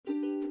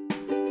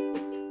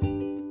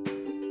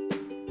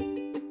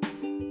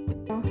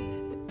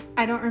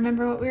I don't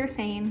remember what we were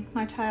saying.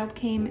 My child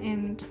came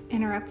and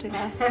interrupted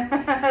us.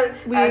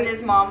 As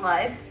is mom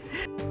life.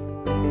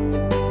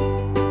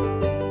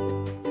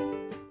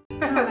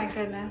 Oh my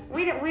goodness.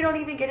 We don't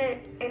even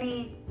get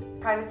any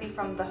privacy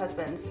from the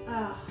husbands.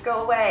 Oh.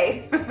 Go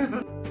away.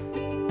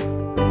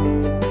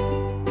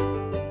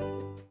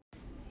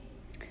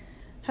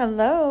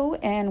 Hello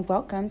and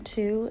welcome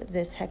to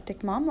This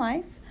Hectic Mom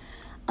Life.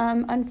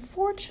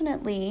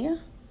 Unfortunately,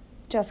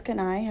 Jessica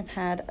and I have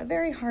had a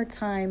very hard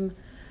time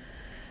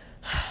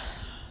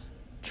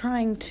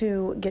trying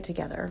to get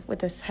together with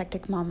this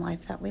hectic mom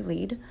life that we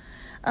lead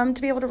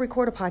to be able to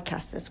record a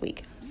podcast this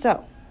week.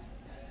 So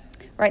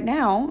right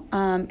now,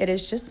 it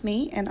is just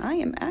me, and I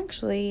am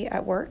actually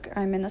at work.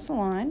 I'm in the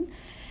salon,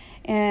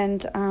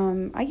 and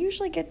I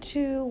usually get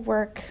to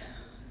work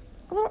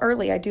a little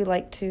early. I do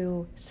like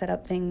to set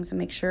up things and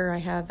make sure I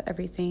have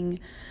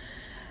everything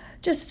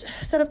just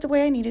set up the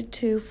way I needed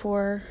to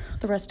for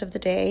the rest of the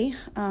day.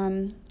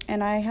 And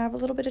I have a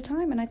little bit of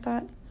time, and I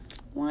thought,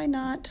 why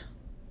not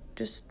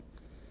just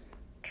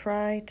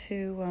try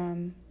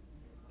to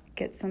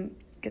get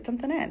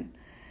something in.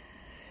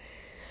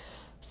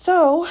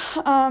 So,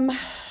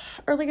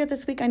 earlier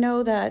this week, I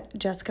know that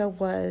Jessica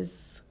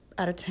was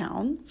out of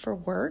town for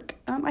work.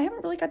 I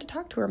haven't really got to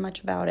talk to her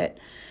much about it.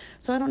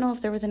 So I don't know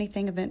if there was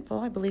anything eventful.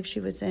 I believe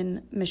she was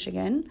in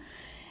Michigan.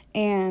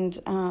 And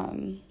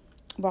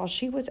while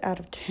she was out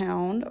of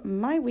town,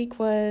 my week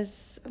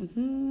was,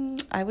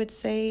 I would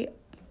say,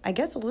 I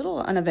guess a little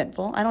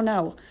uneventful. I don't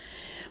know.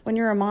 When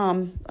you're a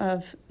mom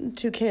of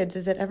 2 kids,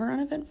 is it ever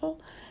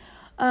uneventful?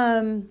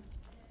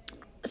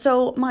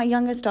 So my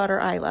youngest daughter,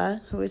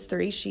 Isla, who is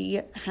 3, she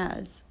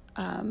has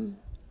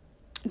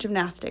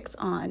gymnastics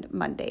on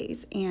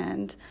Mondays,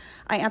 and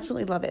I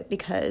absolutely love it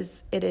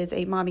because it is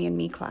a mommy and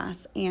me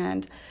class.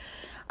 And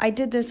I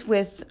did this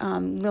with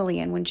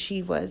Lillian when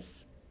she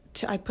was,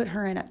 I put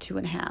her in at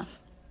 2.5,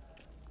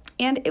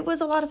 and it was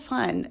a lot of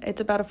fun.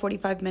 It's about a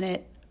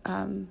 45-minute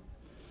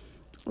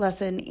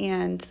lesson,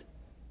 and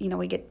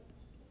we get,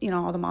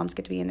 all the moms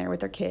get to be in there with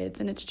their kids,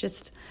 and it's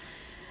just,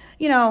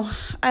 I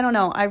don't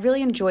know. I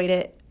really enjoyed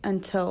it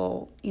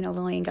until,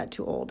 Lillian got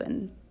too old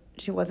and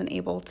she wasn't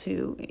able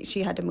to,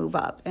 she had to move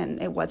up,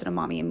 and it wasn't a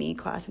mommy and me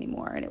class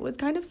anymore, and it was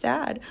kind of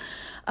sad.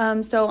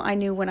 So I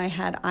knew when I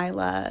had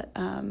Isla,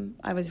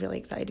 I was really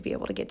excited to be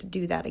able to get to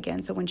do that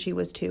again. So when she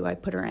was 2, I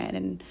put her in,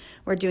 and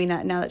we're doing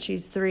that now that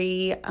she's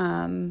 3.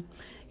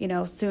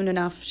 Soon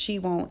enough, she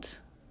won't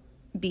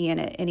be in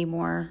it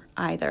anymore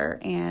either,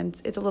 and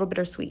it's a little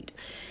bittersweet.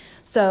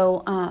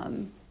 So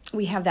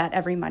we have that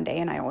every Monday,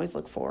 and I always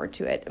look forward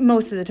to it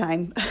most of the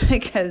time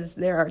because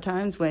there are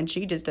times when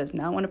she just does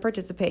not want to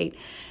participate,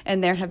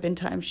 and there have been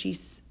times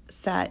she's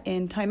sat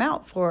in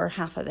timeout for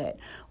half of it,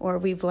 or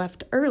we've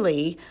left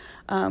early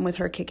with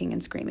her kicking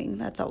and screaming.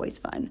 That's always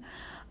fun.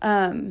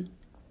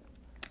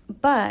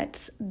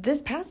 But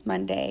this past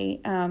Monday,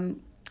 I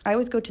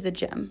always go to the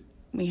gym.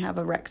 We have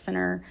a rec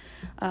center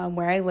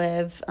where I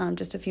live,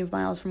 just a few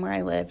miles from where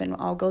I live, and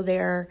I'll go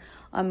there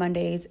on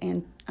Mondays,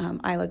 and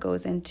Isla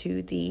goes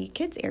into the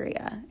kids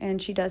area,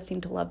 and she does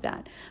seem to love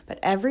that. But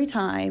every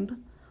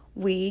time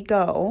we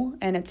go,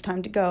 and it's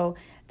time to go,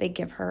 they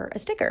give her a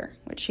sticker,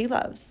 which she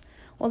loves.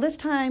 Well, this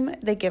time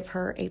they give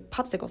her a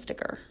popsicle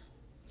sticker.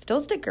 Still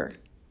a sticker,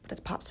 but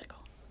it's popsicle.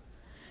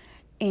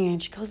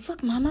 And she goes,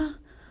 "Look, Mama,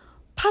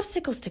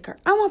 popsicle sticker.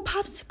 I want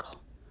popsicle."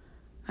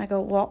 I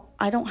go, "Well,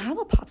 I don't have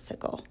a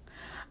popsicle.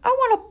 I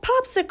want a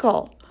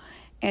popsicle."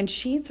 And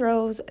she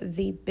throws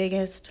the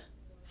biggest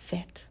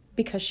fit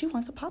because she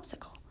wants a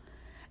popsicle.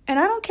 And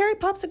I don't carry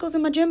popsicles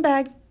in my gym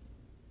bag.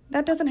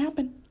 That doesn't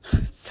happen.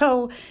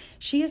 So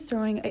she is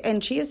throwing,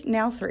 and she is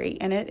now 3,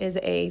 and it is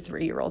a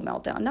 3-year-old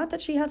meltdown. Not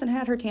that she hasn't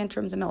had her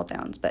tantrums and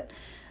meltdowns, but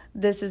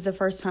this is the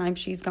first time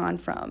she's gone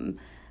from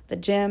the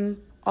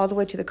gym all the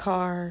way to the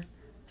car,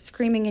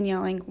 screaming and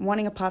yelling,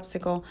 wanting a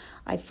popsicle.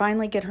 I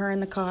finally get her in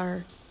the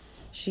car.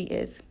 She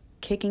is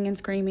kicking and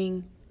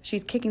screaming.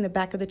 She's kicking the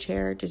back of the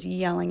chair, just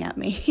yelling at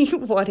me,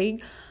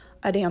 wanting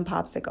a damn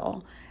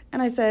popsicle.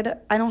 And I said,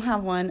 "I don't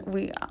have one.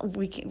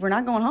 We're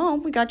not going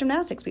home. We got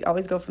gymnastics." We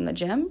always go from the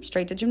gym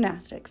straight to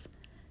gymnastics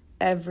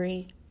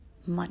every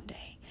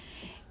Monday.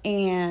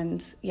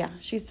 And yeah,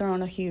 she's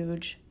thrown a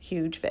huge,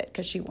 huge fit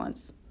because she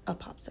wants a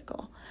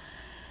popsicle.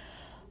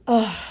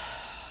 Oh,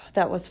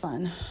 that was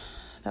fun.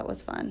 That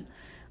was fun.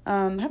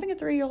 Having a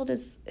 3-year-old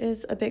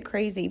is a bit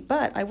crazy,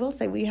 but I will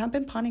say we have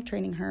been potty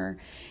training her,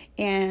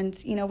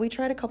 and we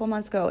tried a couple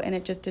months ago, and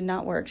it just did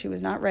not work. She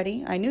was not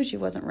ready. I knew she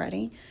wasn't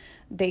ready.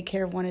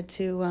 Daycare wanted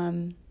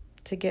to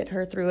get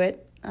her through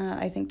it.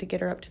 I think to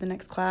get her up to the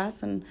next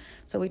class, and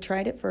so we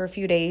tried it for a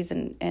few days,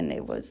 and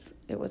it was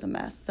a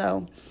mess.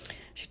 So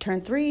she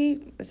turned 3.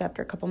 It was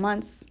after a couple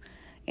months.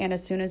 And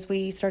as soon as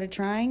we started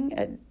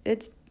trying,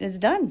 it's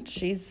done.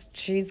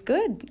 She's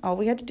good. All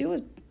we had to do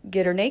was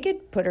get her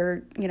naked, put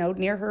her,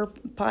 near her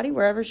potty,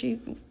 wherever she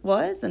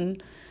was,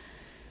 and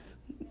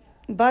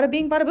bada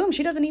bing, bada boom.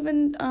 She doesn't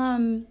even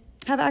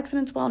have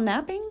accidents while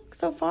napping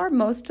so far.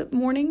 Most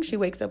mornings she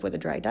wakes up with a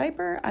dry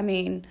diaper. I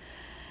mean,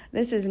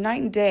 this is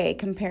night and day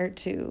compared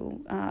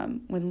to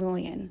when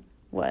Lillian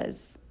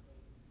was,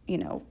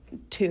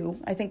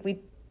 2. I think we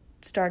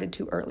started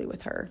too early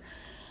with her.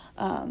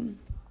 And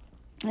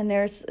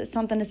there's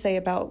something to say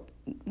about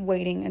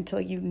waiting until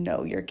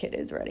your kid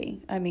is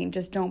ready. I mean,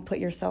 just don't put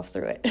yourself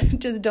through it.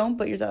 Just don't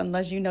put yourself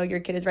unless your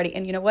kid is ready.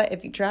 And you know what?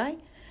 If you try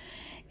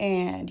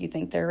and you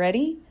think they're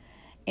ready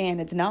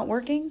and it's not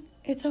working,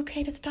 it's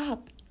okay to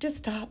stop. Just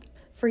stop.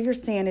 For your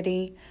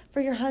sanity, for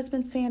your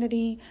husband's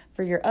sanity,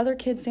 for your other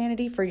kid's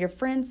sanity, for your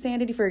friend's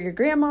sanity, for your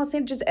grandma's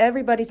sanity, just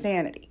everybody's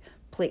sanity.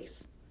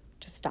 Please,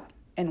 just stop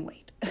and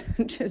wait.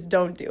 Just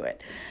don't do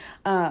it.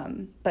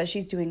 But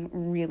she's doing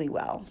really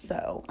well.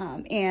 So,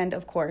 and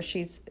of course,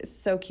 she's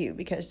so cute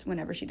because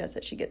whenever she does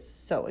it, she gets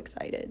so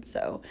excited.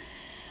 So,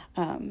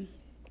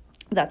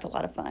 that's a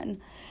lot of fun.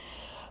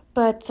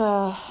 But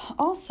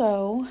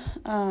also,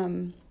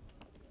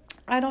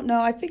 I don't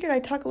know. I figured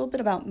I'd talk a little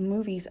bit about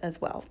movies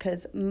as well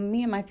because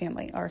me and my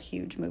family are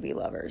huge movie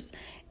lovers.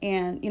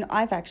 And,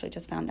 I've actually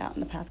just found out in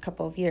the past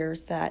couple of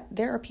years that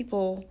there are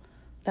people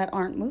that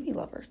aren't movie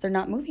lovers. They're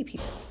not movie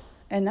people.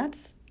 And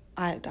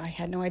I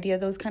had no idea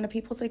those kind of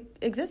people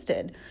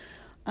existed.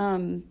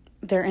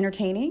 They're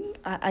entertaining.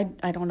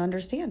 I don't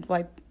understand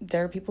why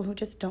there are people who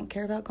just don't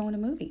care about going to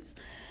movies.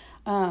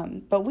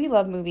 But we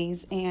love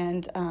movies,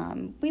 and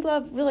we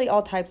love really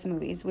all types of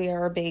movies. We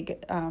are a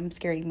big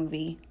scary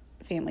movie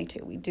family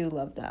too. We do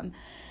love them,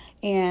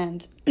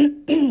 and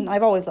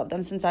I've always loved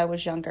them since I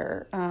was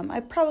younger.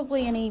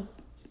 Any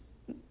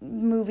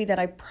movie that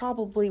I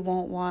probably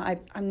won't want.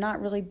 I'm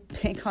not really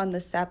big on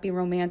the sappy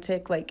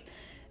romantic like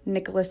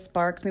Nicholas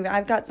Sparks movie.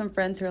 I've got some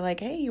friends who are like,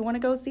 hey, you want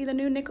to go see the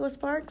new Nicholas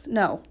Sparks?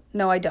 No,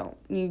 I don't.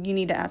 You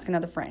need to ask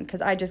another friend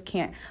because I just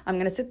can't. I'm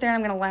going to sit there and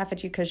I'm going to laugh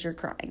at you because you're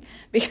crying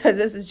because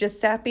this is just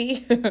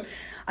sappy.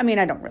 I mean,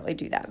 I don't really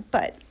do that,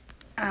 but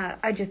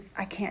I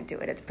can't do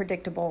it. It's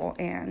predictable.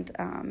 And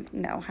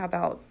no, how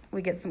about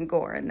we get some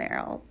gore in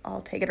there?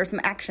 I'll take it, or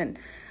some action.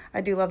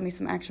 I do love me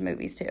some action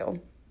movies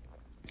too.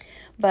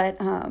 But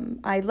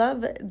I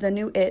love the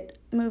new It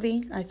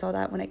movie. I saw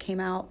that when it came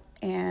out,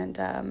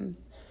 and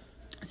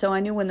so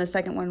I knew when the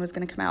second one was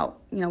going to come out,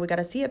 we got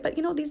to see it. But,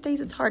 these days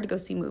it's hard to go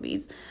see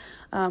movies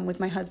with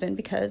my husband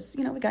because,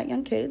 we got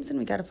young kids and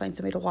we got to find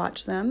somebody to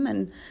watch them.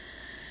 And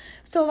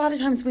so a lot of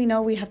times we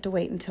know we have to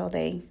wait until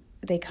they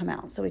come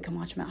out so we can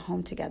watch them at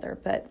home together.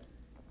 But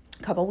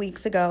a couple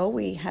weeks ago,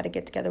 we had to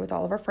get together with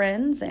all of our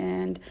friends,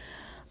 and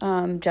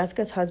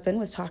Jessica's husband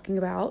was talking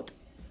about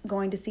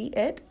going to see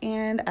It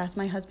and asked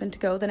my husband to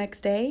go the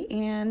next day.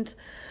 And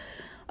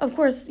of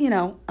course, I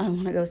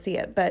want to go see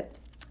it, but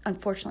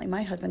unfortunately,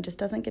 my husband just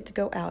doesn't get to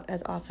go out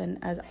as often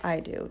as I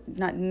do,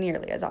 not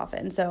nearly as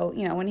often. So,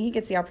 when he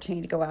gets the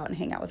opportunity to go out and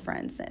hang out with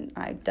friends, then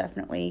I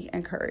definitely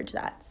encourage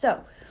that.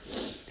 So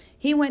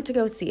he went to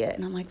go see it,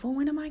 and I'm like, well,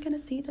 when am I going to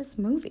see this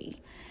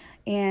movie?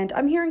 And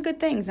I'm hearing good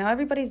things. Now,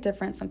 everybody's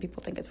different. Some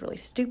people think it's really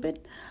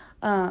stupid.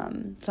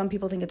 Some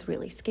people think it's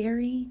really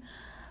scary.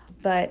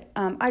 But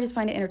I just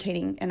find it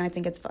entertaining, and I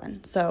think it's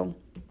fun. So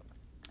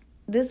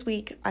this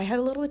week, I had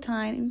a little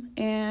time,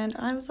 and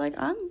I was like,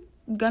 I'm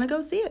going to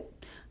go see it.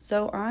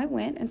 So I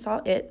went and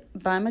saw It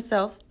by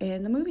myself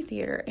in the movie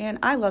theater, and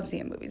I love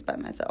seeing movies by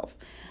myself.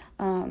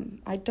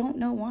 I don't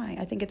know why.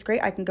 I think it's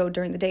great. I can go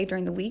during the day,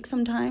 during the week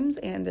sometimes,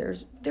 and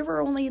there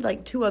were only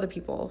like 2 other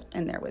people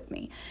in there with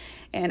me.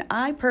 And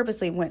I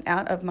purposely went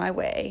out of my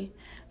way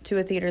to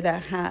a theater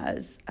that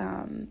has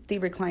the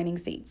reclining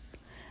seats.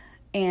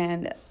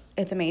 And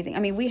it's amazing. I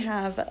mean, we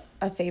have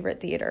a favorite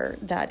theater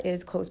that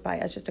is close by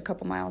us, just a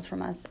couple miles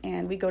from us,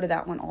 and we go to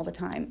that one all the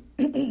time.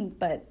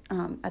 But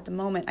at the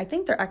moment, I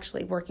think they're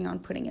actually working on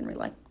putting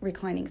in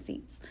reclining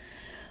seats.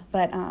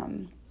 But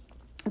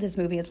this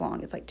movie is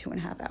long. It's like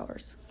 2.5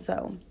 hours.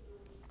 So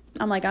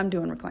I'm like, I'm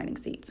doing reclining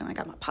seats, and I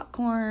got my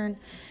popcorn,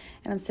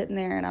 and I'm sitting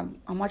there, and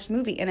I'm watching the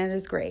movie, and it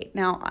is great.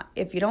 Now,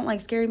 if you don't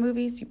like scary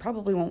movies, you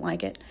probably won't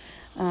like it.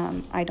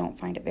 I don't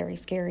find it very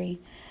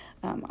scary.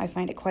 I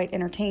find it quite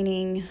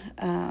entertaining.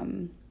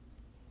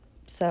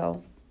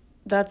 So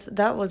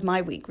that was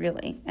my week,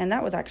 really. And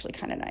that was actually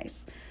kind of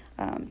nice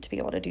to be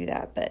able to do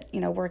that. But,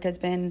 work has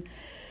been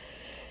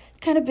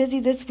kind of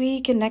busy this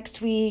week and next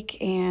week.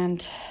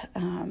 And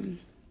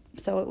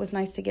so it was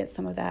nice to get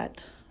some of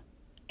that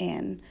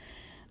in.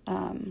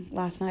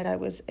 Last night I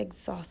was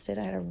exhausted.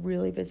 I had a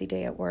really busy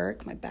day at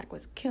work. My back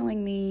was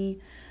killing me.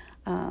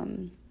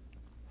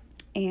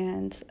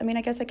 And I mean,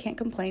 I guess I can't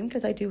complain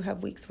because I do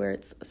have weeks where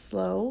it's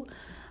slow.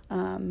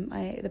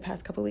 The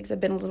past couple of weeks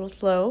have been a little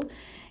slow,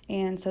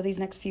 and so these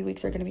next few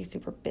weeks are going to be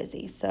super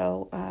busy.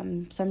 So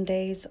some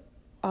days,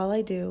 all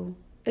I do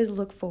is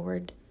look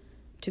forward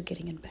to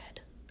getting in bed.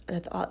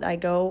 That's all. I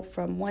go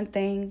from one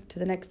thing to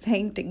the next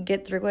thing to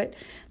get through it,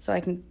 so I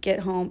can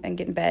get home and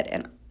get in bed.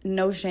 And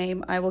no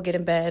shame, I will get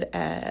in bed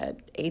at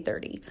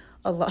 8:30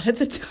 a lot of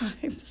the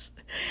times.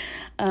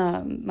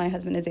 My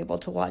husband is able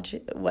to watch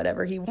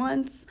whatever he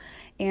wants,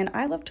 and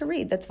I love to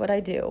read. That's what I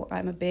do.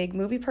 I'm a big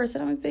movie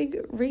person. I'm a big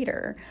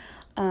reader.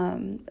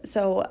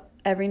 So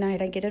every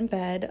night I get in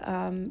bed,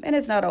 and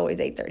it's not always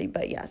 8:30,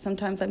 but yeah,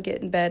 sometimes I'm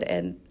getting in bed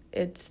and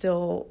it's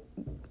still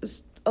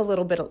a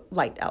little bit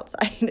light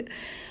outside.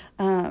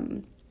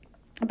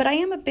 But I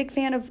am a big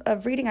fan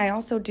of reading. I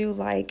also do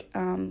like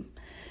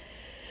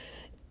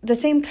the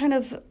same kind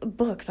of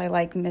books. I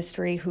like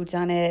mystery,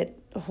 whodunit,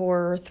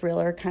 horror,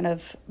 thriller kind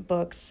of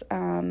books.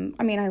 I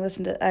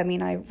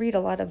read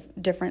a lot of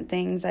different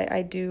things.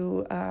 I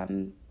do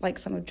like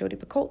some of Jodi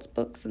Picoult's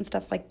books and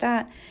stuff like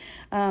that.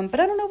 But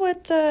I don't know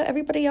what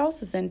everybody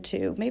else is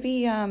into.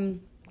 Maybe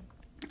want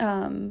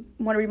to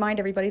remind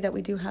everybody that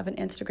we do have an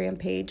Instagram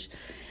page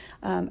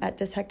at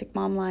This Hectic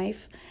Mom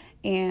Life.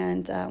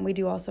 And we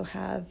do also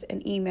have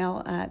an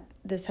email at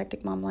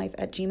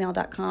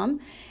thishecticmomlife@gmail.com.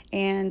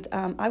 And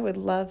I would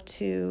love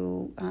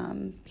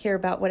to hear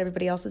about what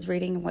everybody else is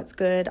reading and what's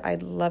good.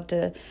 I'd love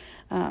to,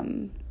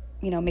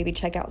 maybe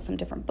check out some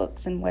different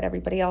books and what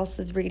everybody else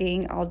is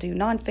reading. I'll do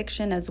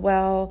nonfiction as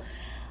well.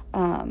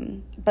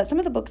 But some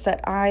of the books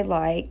that I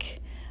like,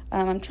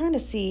 I'm trying to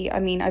see,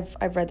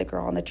 I've read The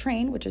Girl on the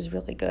Train, which is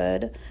really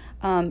good.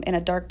 In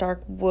a Dark,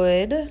 Dark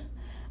Wood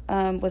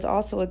was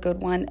also a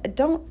good one.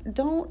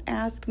 Don't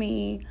ask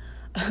me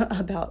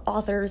about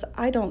authors.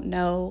 I don't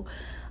know.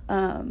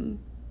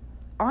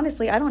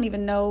 Honestly, I don't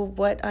even know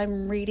what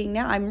I'm reading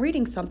now. I'm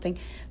reading something.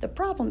 The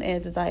problem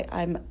is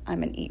I'm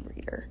an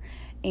e-reader,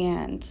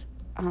 and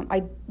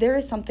there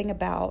is something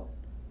about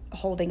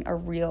holding a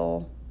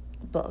real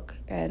book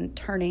and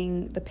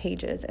turning the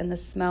pages and the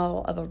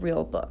smell of a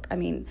real book.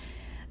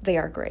 They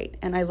are great,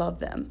 and I love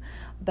them.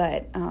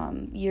 But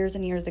years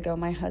and years ago,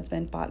 my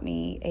husband bought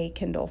me a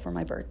Kindle for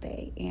my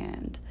birthday,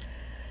 and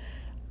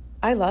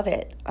I love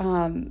it.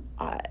 And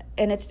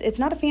it's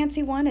not a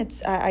fancy one.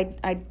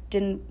 I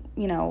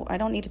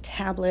don't need a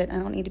tablet. I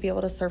don't need to be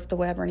able to surf the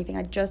web or anything.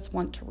 I just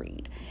want to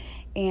read.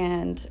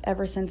 And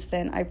ever since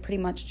then, I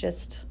pretty much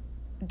just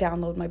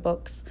download my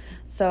books.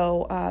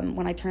 So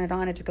when I turn it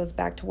on, it just goes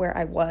back to where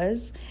I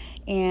was,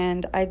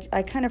 and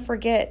I kind of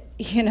forget,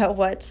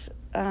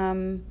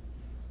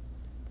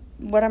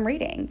 what I'm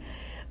reading,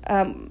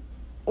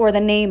 or the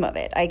name of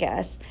it, I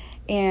guess.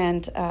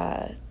 And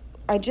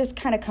I just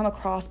kind of come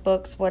across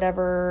books,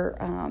 whatever,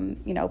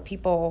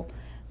 people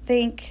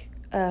think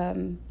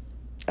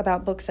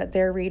about books that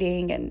they're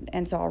reading,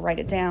 and so I'll write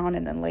it down,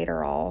 and then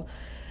later I'll,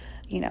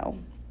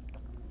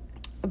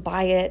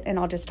 buy it, and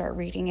I'll just start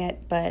reading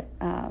it. But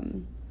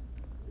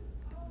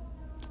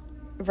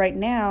right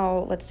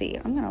now, let's see,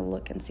 I'm going to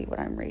look and see what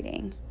I'm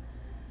reading.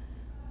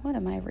 What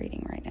am I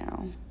reading right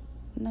now?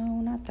 No,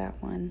 not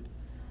that one.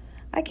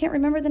 I can't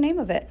remember the name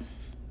of it.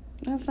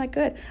 That's not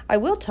good. I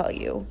will tell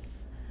you,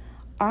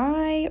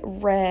 I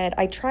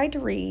tried to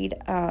read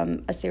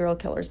A Serial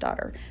Killer's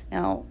Daughter.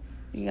 Now,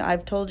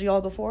 I've told you all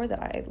before that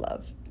I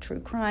love true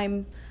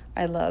crime.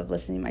 I love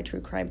listening to my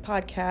true crime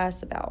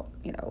podcasts about,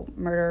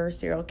 murder,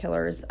 serial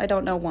killers. I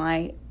don't know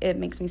why. It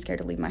makes me scared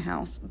to leave my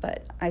house,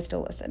 but I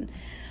still listen.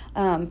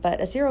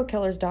 But A Serial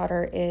Killer's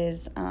Daughter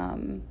is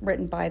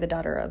written by the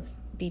daughter of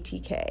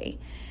BTK.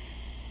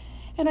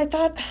 And I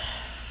thought,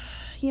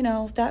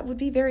 that would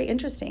be very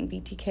interesting.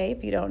 BTK,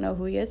 if you don't know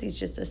who he is, he's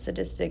just a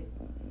sadistic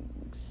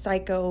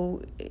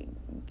psycho.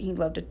 He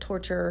loved to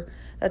torture.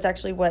 That's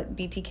actually what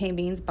BTK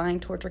means,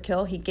 bind, torture,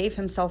 kill. He gave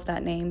himself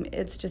that name.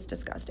 It's just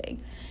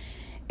disgusting.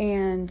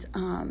 And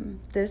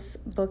this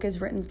book is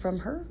written from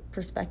her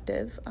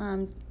perspective,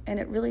 and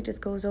it really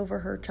just goes over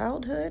her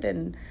childhood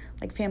and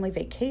like family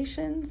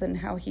vacations and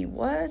how he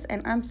was.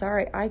 And I'm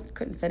sorry, I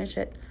couldn't finish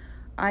it.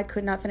 I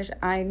could not finish it.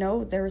 I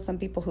know there were some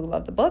people who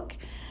loved the book.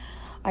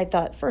 I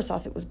thought, first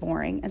off, it was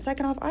boring. And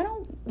second off, I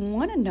don't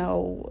want to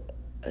know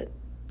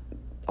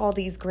all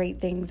these great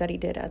things that he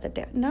did as a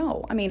dad.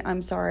 No,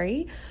 I'm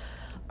sorry.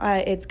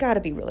 It's got to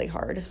be really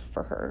hard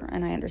for her,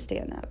 and I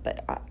understand that.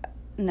 But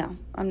no,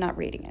 I'm not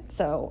reading it.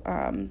 So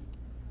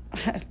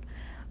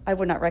I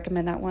would not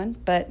recommend that one.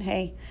 But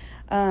hey,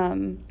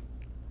 My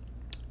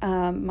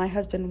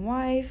Husband's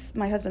Wife,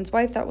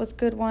 that was a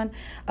good one.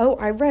 Oh,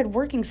 I read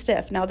Working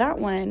Stiff. Now that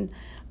one,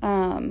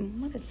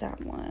 what is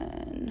that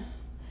one?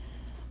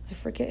 I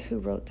forget who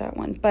wrote that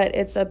one, but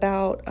it's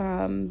about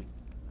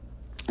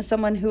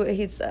someone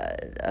he's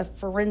a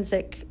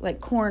forensic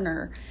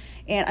coroner.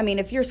 And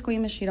if you're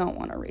squeamish, you don't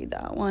want to read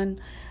that one.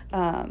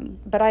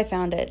 But I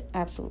found it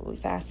absolutely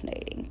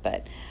fascinating.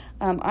 But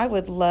I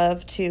would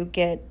love to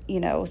get,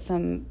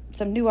 some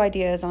new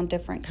ideas on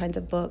different kinds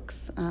of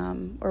books,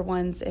 or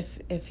ones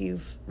if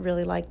you've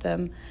really liked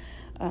them.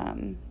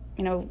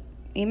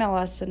 Email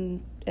us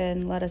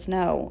and let us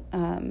know.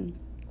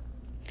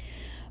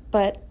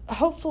 But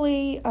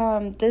hopefully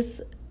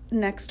this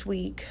next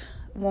week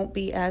won't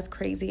be as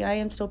crazy. I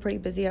am still pretty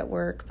busy at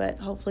work, but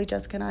hopefully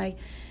Jessica and I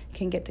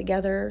can get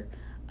together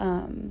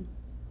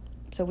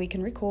so we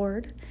can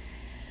record.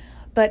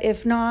 But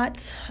if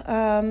not,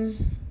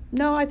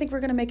 no, I think we're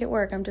going to make it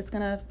work. I'm just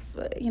going to,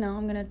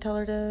 I'm going to tell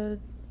her to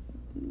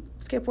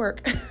skip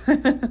work.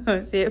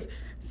 see if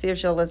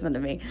she'll listen to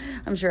me.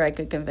 I'm sure I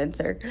could convince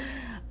her.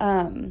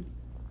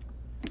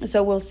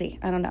 So we'll see.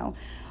 I don't know.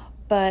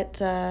 But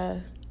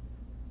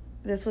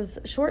this was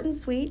short and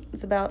sweet.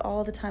 It's about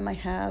all the time I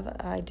have.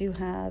 I do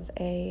have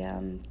a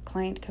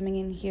client coming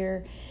in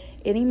here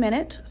any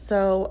minute.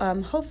 So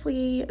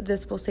hopefully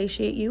this will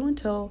satiate you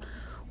until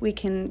we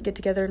can get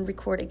together and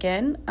record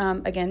again.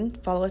 Again,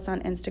 follow us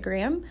on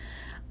Instagram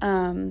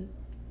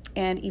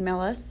and email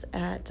us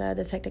at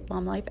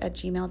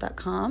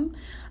thishecticmomlife@gmail.com.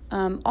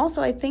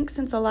 Also, I think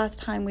since the last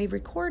time we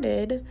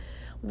recorded,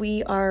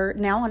 we are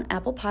now on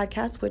Apple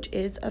Podcasts, which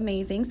is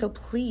amazing. So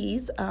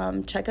please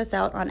check us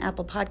out on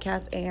Apple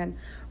Podcasts and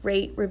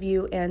rate,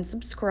 review, and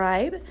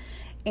subscribe.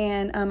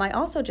 And I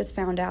also just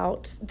found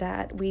out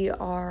that we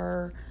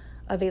are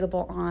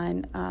available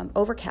on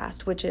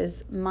Overcast, which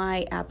is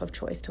my app of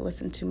choice to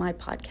listen to my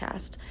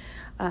podcast.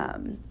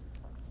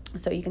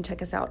 So you can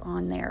check us out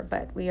on there.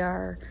 But we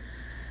are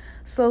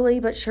slowly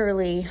but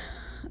surely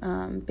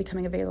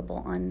becoming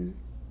available on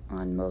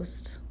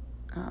most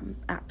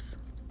apps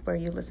where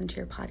you listen to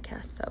your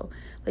podcast. So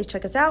please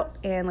check us out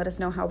and let us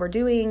know how we're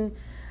doing.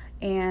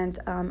 And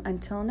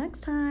until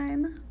next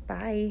time,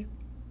 bye.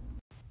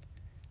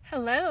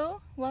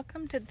 Hello,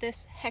 welcome to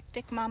This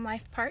Hectic Mom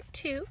Life Part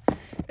 2.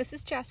 This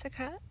is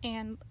Jessica,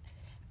 and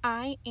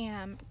I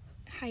am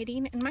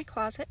hiding in my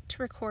closet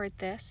to record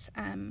this.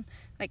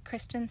 Like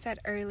Kristen said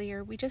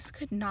earlier, we just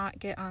could not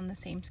get on the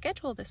same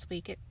schedule this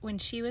week. When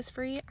she was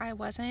free, I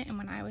wasn't, and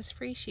when I was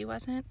free, she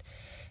wasn't.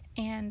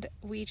 And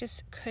we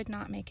just could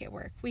not make it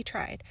work. We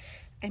tried.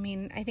 I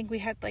mean, I think we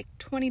had like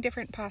 20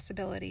 different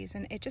possibilities,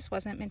 and it just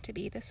wasn't meant to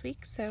be this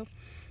week. So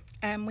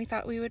we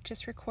thought we would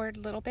just record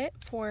a little bit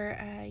for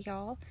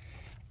y'all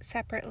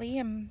separately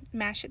and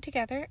mash it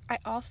together. I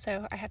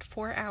had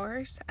 4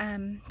 hours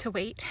to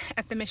wait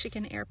at the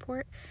Michigan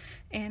airport,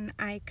 and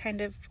I kind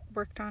of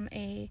worked on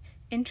a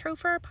intro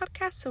for our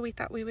podcast, so we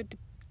thought we would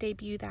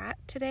debut that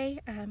today.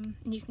 And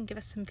you can give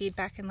us some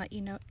feedback and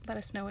let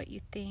us know what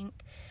you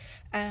think.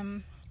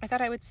 I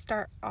thought I would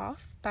start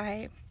off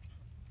by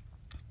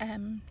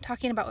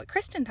talking about what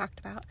Kristen talked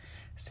about.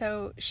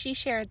 So she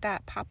shared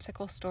that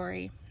popsicle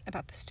story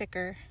about the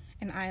sticker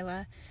in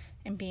Isla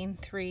and being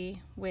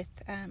 3 with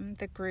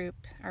the group,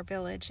 our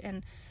village,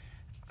 and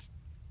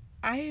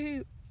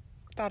I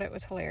thought it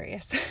was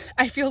hilarious.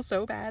 I feel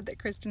so bad that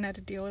Kristen had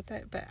to deal with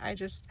it, but I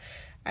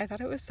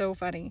thought it was so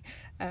funny.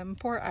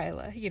 Poor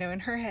Isla, in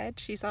her head,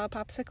 she saw a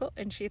popsicle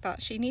and she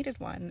thought she needed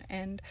one,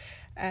 and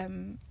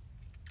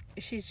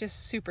she's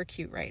just super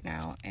cute right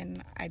now,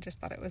 and I just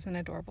thought it was an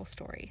adorable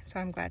story, so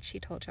I'm glad she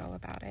told y'all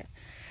about it.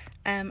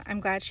 I'm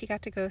glad she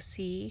got to go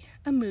see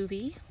a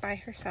movie by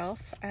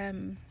herself.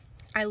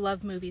 I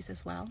love movies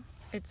as well.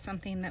 It's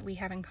something that we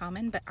have in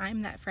common, but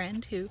I'm that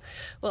friend who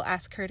will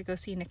ask her to go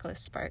see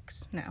Nicholas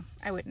Sparks. No,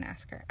 I wouldn't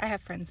ask her. I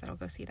have friends that'll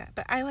go see that,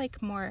 but I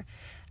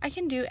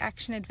can do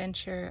action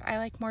adventure. I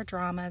like more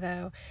drama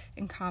though,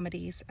 and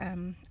comedies.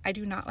 I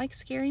do not like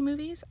scary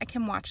movies. I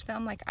can watch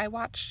them. Like I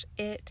watched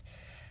It,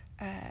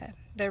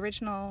 the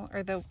original,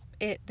 or the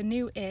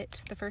new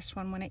It, the first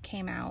one when it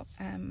came out.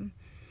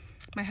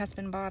 My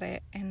husband bought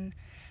it, and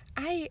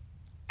I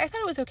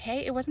thought it was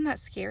okay. It wasn't that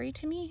scary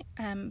to me.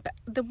 But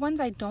the ones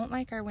I don't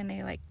like are when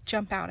they like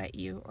jump out at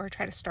you or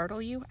try to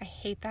startle you. I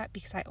hate that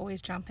because I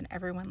always jump and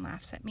everyone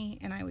laughs at me,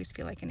 and I always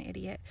feel like an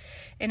idiot.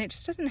 And it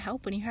just doesn't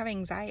help when you have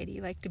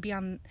anxiety. Like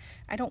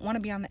I don't want to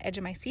be on the edge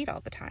of my seat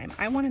all the time.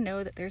 I want to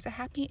know that there's a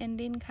happy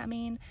ending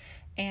coming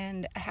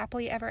and a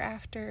happily ever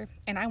after,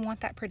 and I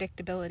want that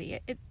predictability.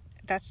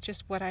 That's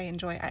just what I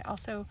enjoy. I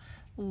also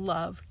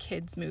love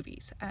kids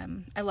movies.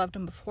 I loved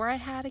them before I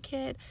had a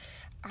kid.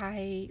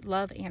 I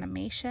love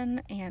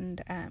animation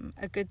and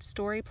a good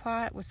story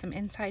plot with some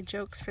inside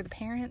jokes for the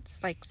parents,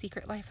 like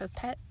Secret Life of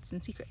Pets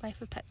and Secret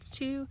Life of Pets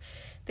 2.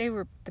 They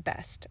were the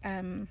best.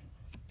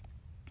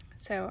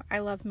 So I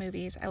love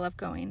movies. I love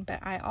going, but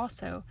I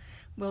also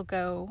will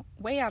go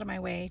way out of my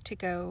way to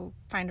go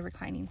find a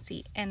reclining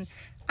seat. And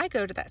I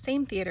go to that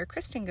same theater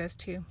Kristen goes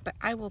to, but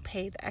I will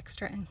pay the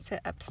extra and sit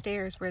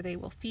upstairs where they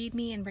will feed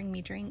me and bring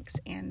me drinks,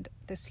 and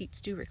the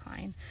seats do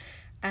recline.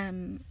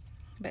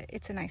 But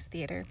it's a nice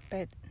theater,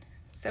 but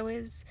so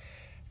is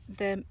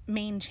the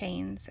main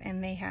chains,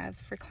 and they have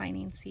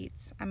reclining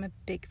seats. I'm a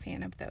big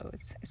fan of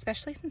those,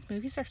 especially since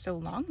movies are so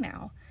long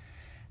now.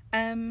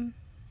 And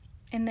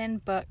then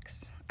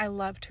books. I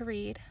love to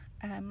read,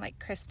 like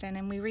Kristen,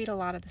 and we read a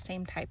lot of the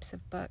same types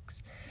of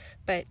books,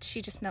 but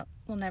she just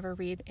will never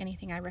read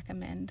anything I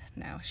recommend.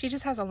 No, she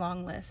just has a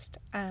long list.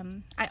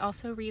 I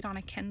also read on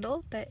a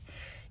Kindle, but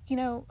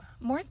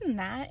more than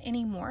that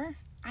anymore,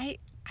 I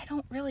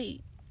don't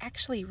really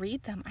actually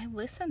read them. I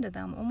listen to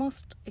them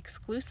almost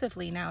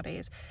exclusively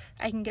nowadays.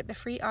 I can get the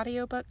free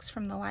audiobooks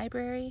from the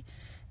library,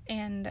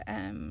 and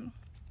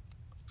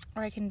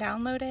or I can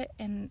download it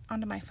and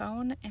onto my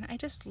phone, and I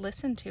just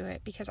listen to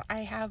it because I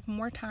have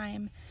more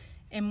time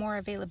and more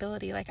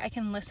availability. Like I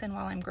can listen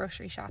while I'm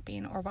grocery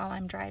shopping or while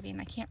I'm driving.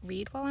 I can't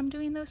read while I'm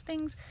doing those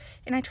things.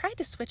 And I tried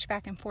to switch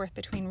back and forth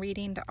between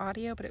reading to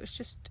audio, but it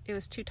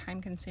was too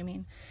time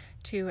consuming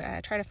to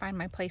try to find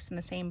my place in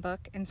the same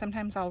book. And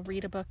sometimes I'll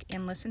read a book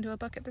and listen to a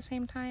book at the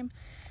same time.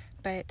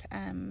 But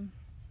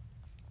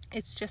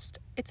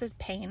it's a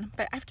pain.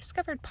 But I've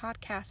discovered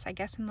podcasts, I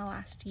guess, in the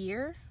last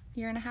year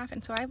and a half.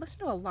 And so I listen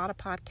to a lot of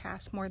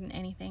podcasts more than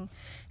anything.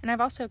 And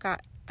I've also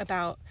got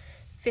about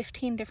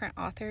 15 different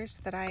authors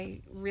that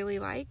I really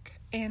like,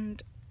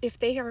 and if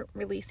they are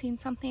releasing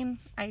something,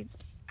 I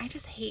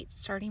just hate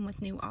starting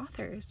with new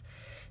authors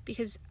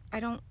because I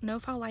don't know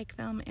if I'll like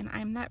them, and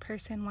I'm that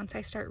person, once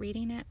I start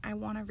reading it, I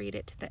want to read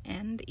it to the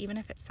end, even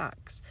if it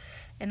sucks.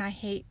 And I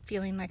hate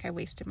feeling like I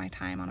wasted my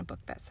time on a book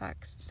that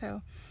sucks.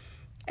 So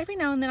every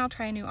now and then I'll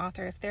try a new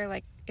author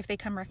if they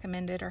come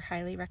recommended or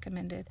highly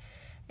recommended.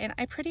 And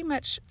I pretty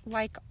much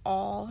like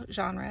all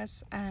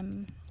genres.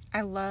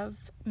 I love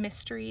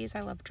mysteries. I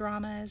love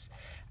dramas.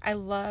 I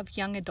love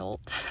young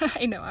adult.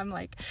 I know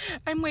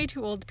I'm way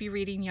too old to be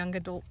reading young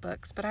adult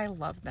books, but I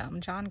love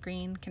them. John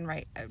Green can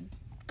write a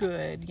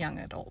good young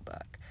adult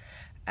book.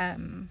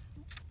 And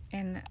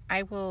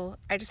I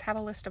just have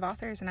a list of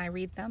authors and I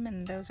read them,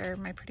 and those are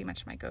pretty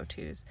much my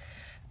go-tos.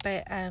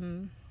 But,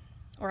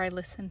 or I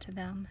listen to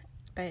them.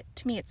 But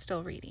to me, it's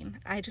still reading.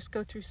 I just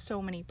go through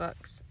so many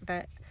books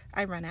that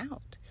I run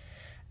out.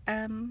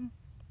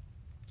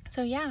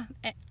 So yeah,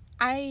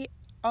 I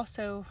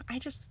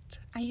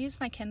use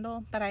my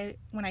Kindle, but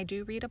when I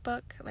do read a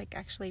book,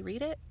 actually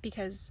read it,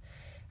 because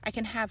I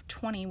can have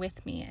 20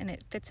 with me and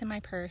it fits in my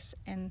purse,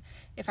 and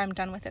if I'm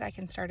done with it, I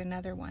can start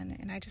another one,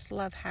 and I just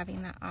love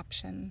having that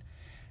option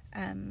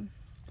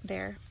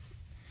there.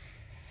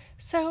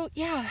 So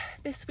yeah,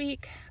 this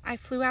week I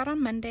flew out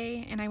on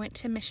Monday and I went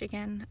to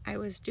Michigan. I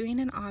was doing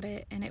an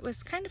audit and it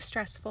was kind of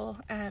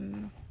stressful.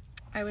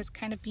 I was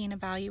kind of being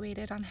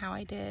evaluated on how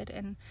I did,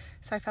 and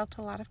so I felt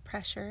a lot of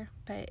pressure,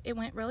 but it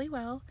went really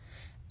well.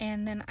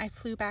 And then I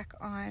flew back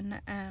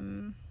on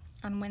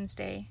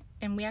Wednesday,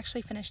 and we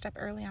actually finished up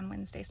early on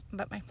Wednesdays,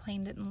 but my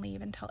plane didn't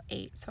leave until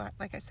 8. So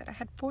like I said, I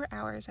had 4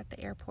 hours at the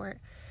airport.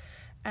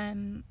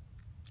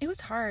 It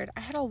was hard. I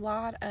had a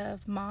lot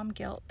of mom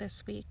guilt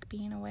this week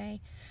being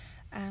away.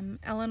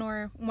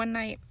 Eleanor, one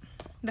night,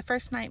 the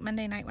first night,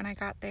 Monday night when I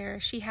got there,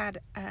 she had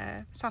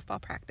softball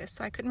practice,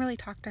 so I couldn't really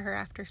talk to her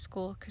after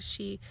school because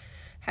she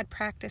had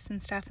practice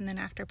and stuff, and then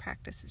after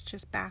practice it's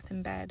just bath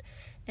and bed.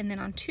 And then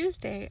on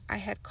Tuesday I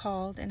had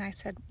called and I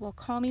said, well,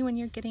 call me when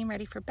you're getting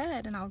ready for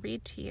bed and I'll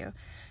read to you.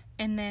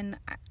 And then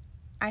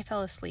I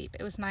fell asleep.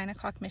 It was 9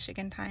 o'clock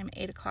Michigan time,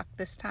 8 o'clock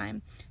this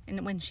time,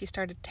 and when she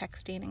started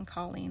texting and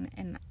calling,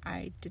 and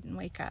I didn't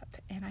wake up,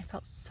 and I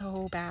felt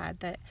so bad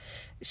that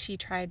she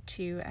tried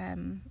to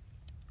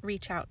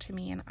reach out to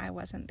me and I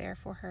wasn't there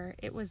for her.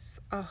 It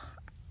was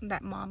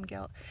that mom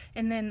guilt.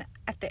 And then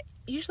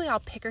usually I'll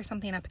pick her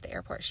something up at the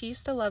airport. She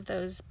used to love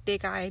those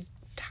big-eyed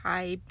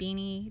tie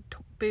beanie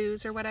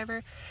boos or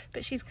whatever,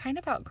 but she's kind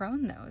of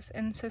outgrown those,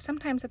 and so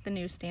sometimes at the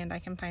newsstand I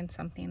can find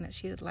something that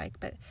she would like,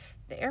 but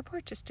the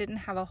airport just didn't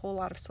have a whole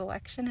lot of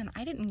selection, and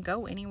I didn't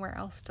go anywhere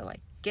else to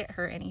get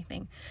her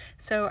anything.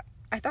 So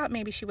I thought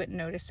maybe she wouldn't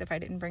notice if I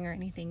didn't bring her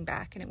anything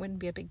back and it wouldn't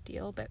be a big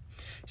deal, but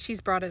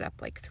she's brought it up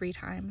 3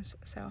 times,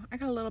 so I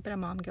got a little bit of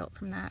mom guilt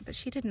from that. But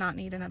she did not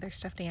need another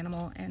stuffed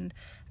animal, and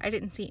I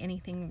didn't see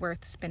anything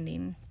worth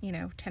spending $10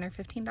 or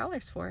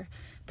 $15 for.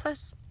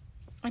 Plus,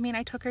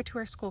 I took her to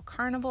her school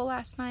carnival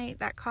last night.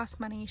 That cost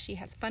money. She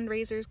has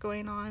fundraisers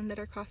going on that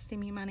are costing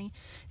me money.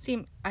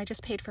 See, I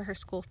just paid for her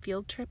school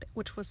field trip,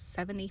 which was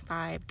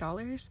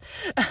 $75.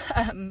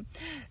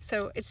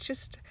 So it's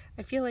just,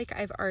 I feel like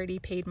I've already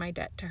paid my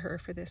debt to her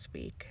for this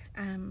week.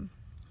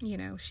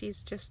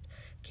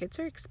 Kids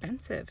are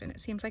expensive, and it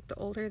seems like the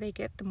older they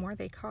get, the more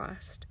they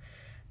cost.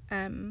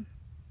 I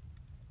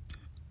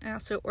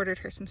also ordered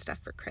her some stuff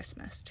for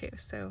Christmas too.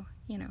 So,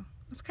 I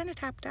was kind of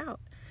tapped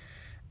out.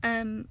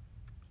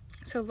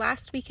 So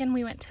last weekend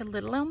we went to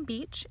Little Elm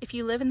Beach. If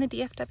you live in the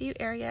DFW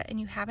area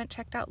and you haven't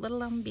checked out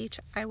Little Elm Beach,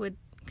 I would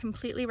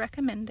completely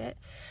recommend it.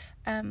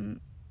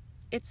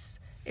 It's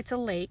a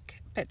lake,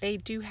 but they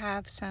do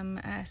have some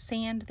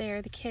sand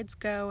there. The kids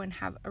go and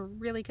have a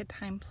really good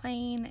time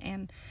playing,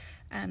 and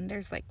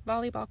there's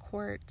volleyball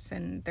courts,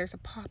 and there's a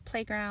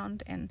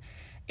playground, and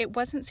it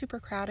wasn't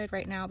super crowded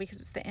right now because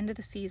it's the end of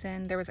the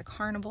season. There was a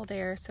carnival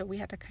there, so we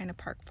had to kind of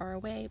park far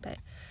away, but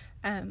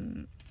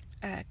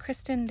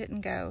Kristen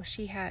didn't go.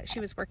 She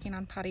was working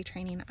on potty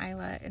training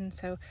Isla, and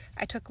so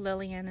I took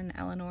Lillian and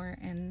Eleanor,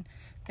 and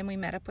then we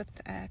met up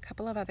with a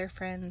couple of other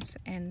friends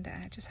and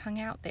just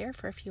hung out there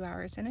for a few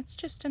hours, and it's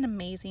just an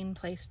amazing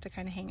place to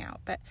kind of hang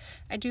out. But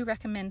I do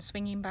recommend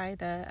swinging by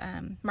the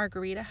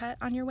Margarita Hut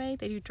on your way.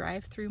 They do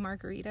drive-through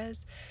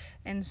margaritas,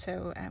 and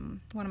so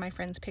one of my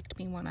friends picked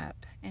me one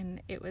up,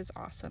 and it was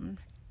awesome,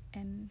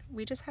 and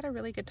we just had a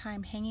really good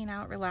time hanging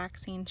out,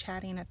 relaxing,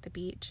 chatting at the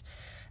beach.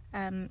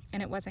 And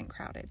it wasn't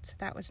crowded, so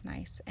that was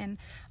nice. And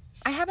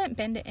I haven't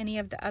been to any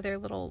of the other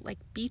little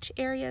beach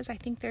areas. I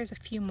think there's a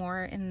few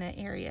more in the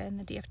area, in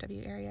the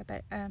DFW area,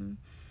 but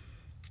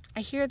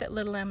I hear that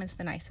Little Elm is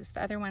the nicest.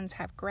 The other ones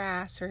have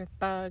grass or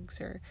bugs,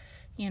 or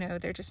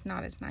they're just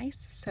not as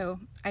nice.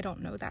 So I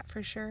don't know that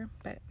for sure,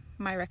 but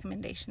my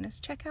recommendation is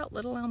check out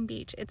Little Elm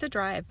Beach. It's a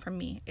drive from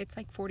me. It's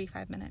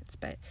 45 minutes,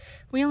 but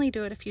we only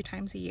do it a few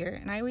times a year,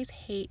 and I always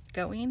hate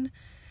going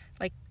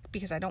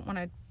because I don't want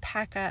to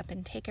pack up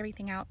and take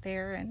everything out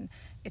there, and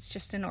it's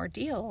just an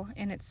ordeal,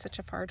 and it's such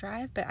a far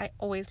drive, but I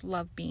always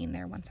love being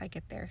there once I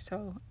get there,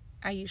 so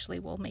I usually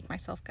will make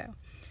myself go.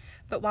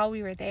 But while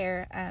we were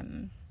there,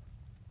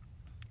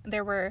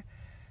 there were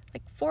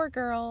like 4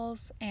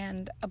 girls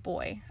and a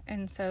boy.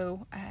 And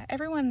so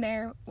everyone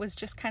there was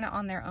just kind of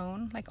on their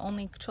own, like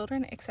only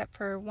children, except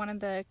for one of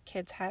the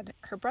kids had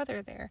her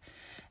brother there.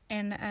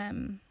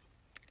 And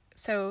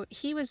so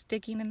he was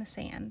digging in the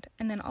sand,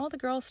 and then all the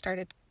girls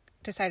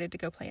decided to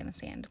go play in the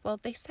sand. Well,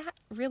 they sat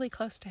really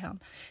close to him.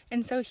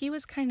 And so he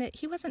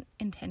wasn't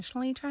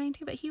intentionally trying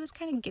to, but he was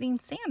kind of getting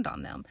sand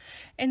on them.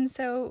 And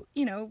so,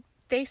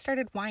 they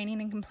started whining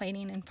and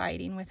complaining and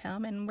fighting with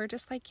him, and we're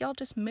just like, y'all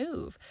just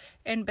move.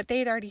 But they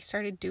had already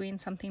started doing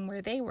something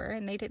where they were,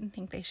 and they didn't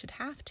think they should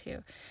have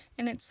to.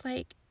 And it's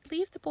like,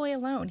 leave the boy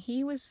alone.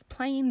 He was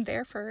playing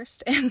there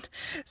first. And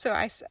so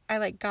I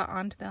like got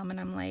onto them, and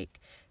I'm like,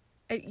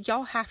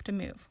 y'all have to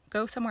move,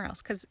 go somewhere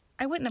else. Cause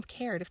I wouldn't have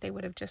cared if they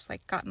would have just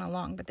like gotten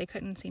along, but they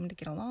couldn't seem to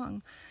get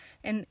along.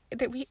 And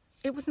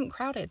it wasn't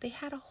crowded. They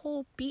had a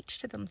whole beach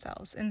to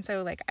themselves. And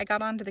so like I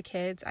got onto the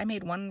kids. I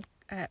made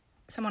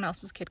someone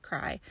else's kid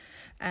cry,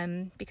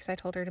 because I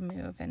told her to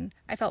move, and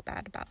I felt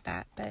bad about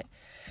that, but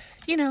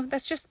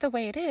that's just the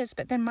way it is.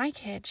 But then my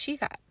kid, she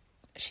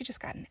just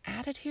got an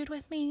attitude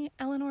with me.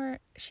 Eleanor,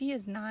 she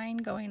is 9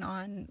 going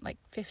on like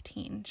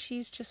 15.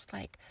 She's just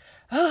like,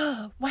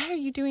 oh, why are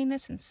you doing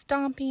this? And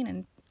stomping.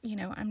 And,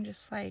 I'm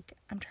just like,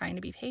 I'm trying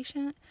to be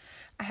patient.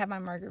 I have my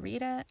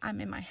margarita.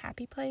 I'm in my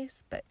happy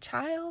place. But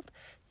child,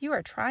 you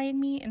are trying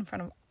me in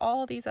front of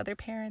all these other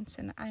parents,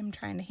 and I'm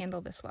trying to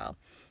handle this well.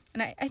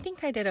 And I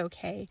think I did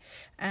okay.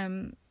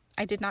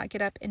 I did not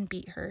get up and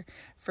beat her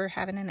for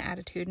having an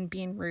attitude and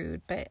being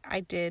rude, but I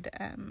did,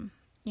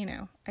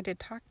 I did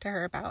talk to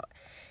her about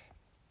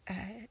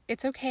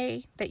it's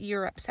okay that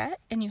you're upset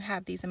and you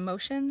have these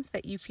emotions,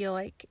 that you feel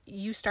like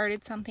you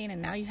started something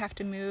and now you have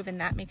to move and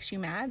that makes you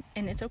mad.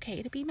 And it's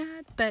okay to be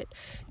mad, but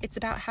it's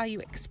about how you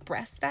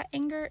express that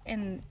anger,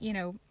 and,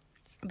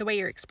 the way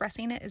you're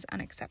expressing it is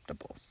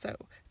unacceptable. So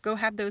go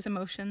have those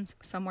emotions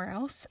somewhere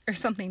else, or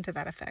something to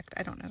that effect.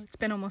 I don't know. It's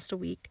been almost a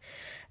week.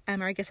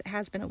 Or I guess it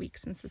has been a week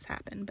since this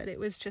happened, but it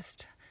was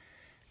just,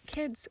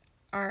 kids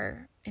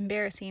are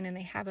embarrassing, and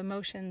they have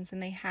emotions,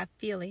 and they have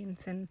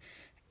feelings, and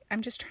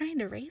I'm just trying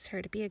to raise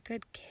her to be a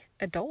good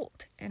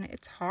adult, and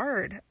it's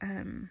hard,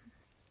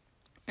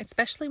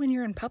 especially when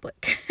you're in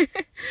public.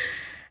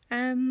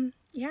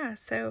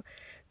 So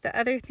the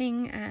other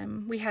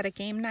thing, we had a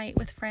game night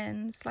with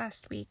friends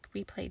last week.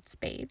 We played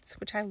spades,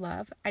 which I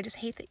love. I just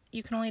hate that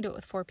you can only do it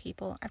with 4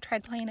 people. I've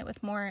tried playing it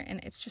with more, and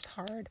it's just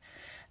hard.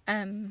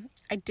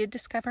 I did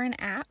discover an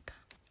app.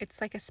 It's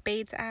like a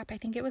spades app. I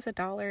think it was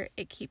 $1.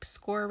 It keeps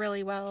score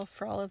really well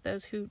for all of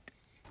those who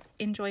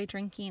enjoy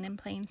drinking and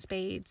playing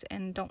spades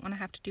and don't want to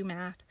have to do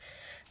math.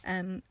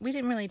 We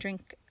didn't really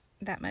drink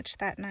that much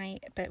that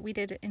night, but we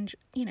did enjoy,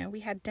 we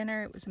had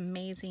dinner. It was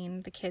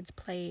amazing. The kids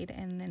played,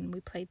 and then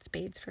we played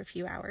spades for a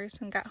few hours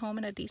and got home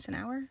in a decent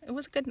hour. It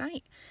was a good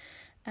night.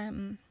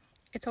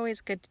 It's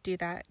always good to do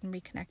that and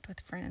reconnect with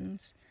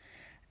friends.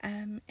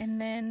 And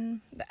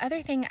then the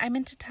other thing I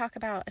meant to talk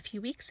about a few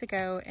weeks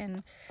ago,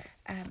 and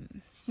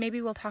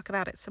maybe we'll talk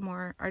about it some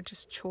more, are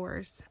just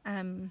chores.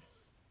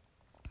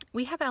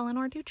 We have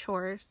Eleanor do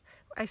chores.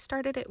 I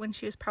started it when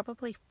she was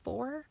probably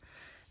 4,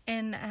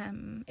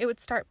 and it would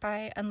start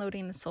by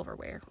unloading the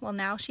silverware. Well,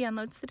 now she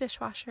unloads the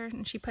dishwasher,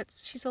 and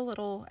she's a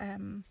little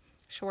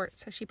short,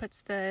 so she puts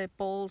the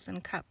bowls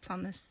and cups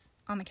on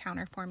the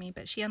counter for me,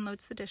 but she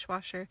unloads the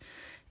dishwasher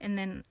and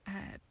then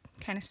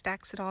kind of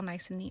stacks it all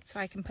nice and neat so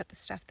I can put the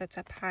stuff that's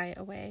up high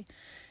away.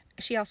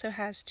 She also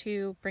has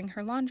to bring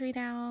her laundry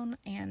down,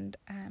 and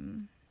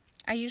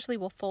I usually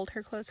will fold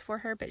her clothes for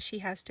her, but she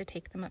has to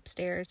take them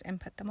upstairs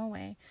and put them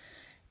away.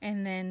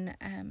 And then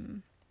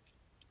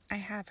I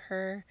have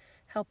her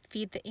help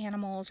feed the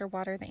animals or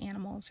water the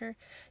animals, or,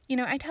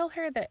 I tell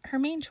her that her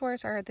main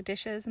chores are the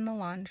dishes and the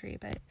laundry,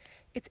 but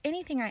it's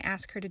anything I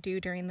ask her to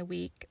do during the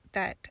week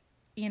that,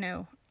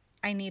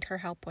 I need her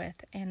help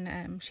with.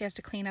 And she has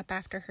to clean up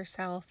after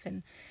herself,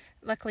 and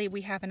luckily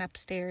we have an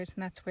upstairs,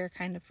 and that's where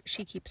kind of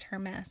she keeps her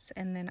mess,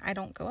 and then I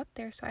don't go up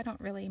there, so I don't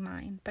really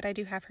mind, but I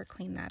do have her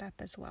clean that up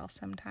as well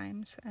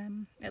sometimes,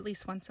 at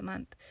least once a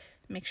month,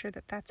 make sure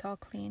that that's all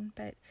clean.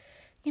 But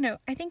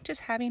I think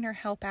just having her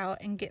help out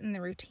and get in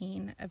the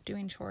routine of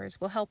doing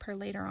chores will help her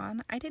later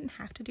on. I didn't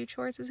have to do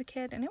chores as a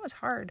kid, and it was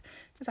hard.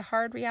 It was a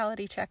hard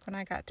reality check when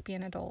I got to be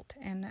an adult.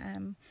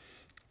 And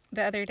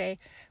the other day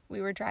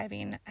we were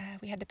driving,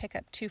 we had to pick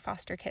up 2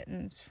 foster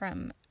kittens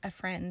from a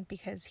friend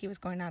because he was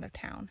going out of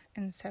town.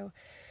 And so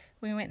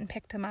we went and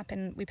picked them up,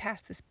 and we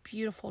passed this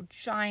beautiful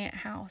giant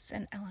house,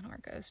 and Eleanor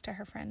goes to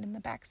her friend in the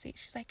back seat.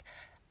 She's like,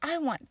 I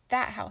want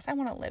that house. I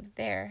want to live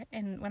there.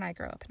 And when I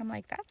grow up, and I'm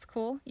like, that's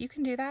cool. You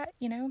can do that.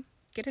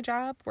 Get a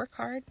job, work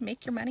hard,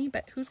 make your money,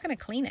 but who's going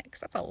to clean it? Because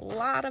that's a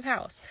lot of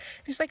house.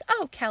 And she's like,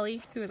 oh,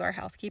 Kelly, who is our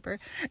housekeeper.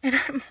 And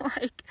I'm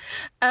like,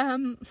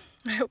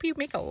 I hope you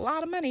make a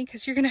lot of money,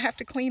 because you're going to have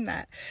to clean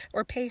that,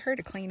 or pay her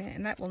to clean it.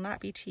 And that will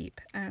not be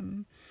cheap.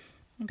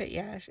 But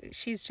yeah,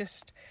 she's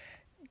just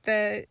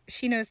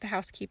she knows the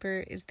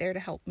housekeeper is there to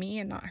help me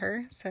and not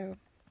her. So,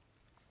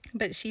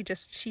 but she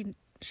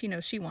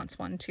knows she wants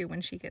one too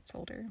when she gets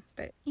older.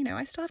 But,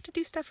 I still have to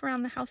do stuff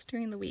around the house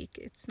during the week.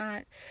 It's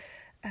not,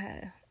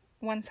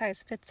 one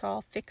size fits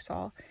all, fix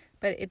all,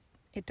 but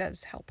it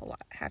does help a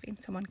lot having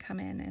someone come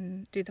in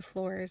and do the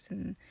floors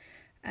and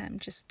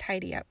just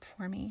tidy up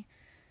for me.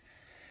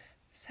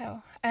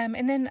 So,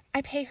 and then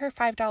I pay her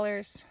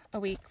 $5 a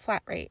week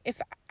flat rate.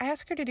 If I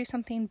ask her to do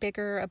something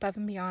bigger above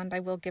and beyond, I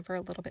will give her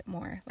a little bit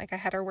more. Like I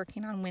had her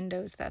working on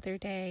windows the other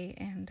day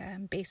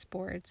and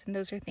baseboards, and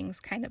those are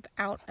things kind of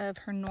out of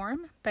her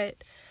norm,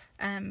 but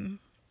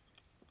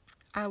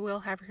I will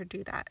have her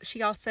do that.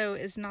 She also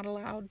is not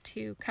allowed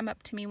to come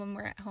up to me when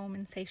we're at home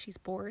and say she's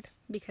bored,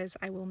 because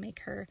I will make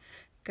her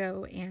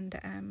go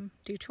and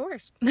do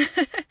chores.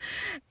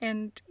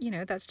 And,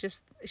 that's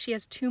just, she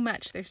has too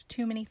much. There's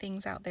too many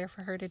things out there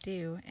for her to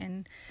do,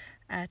 and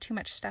too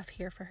much stuff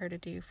here for her to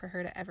do for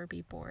her to ever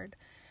be bored.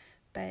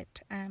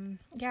 But,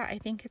 I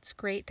think it's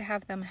great to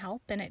have them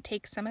help, and it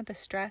takes some of the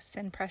stress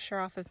and pressure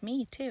off of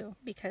me too,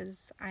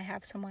 because I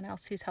have someone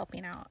else who's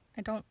helping out.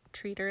 I don't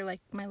treat her like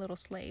my little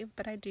slave,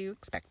 but I do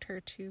expect her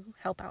to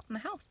help out in the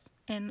house.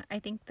 And I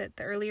think that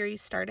the earlier you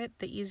start it,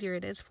 the easier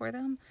it is for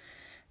them.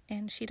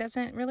 And she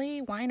doesn't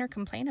really whine or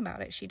complain about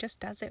it. She just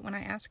does it when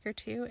I ask her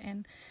to,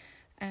 and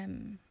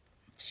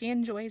she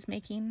enjoys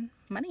making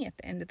money at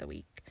the end of the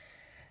week.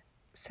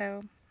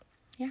 So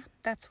yeah,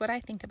 that's what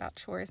I think about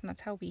chores, and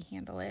that's how we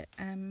handle it.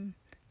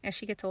 As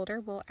she gets older,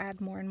 we'll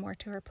add more and more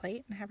to her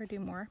plate and have her do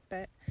more.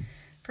 But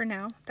for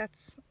now,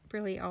 that's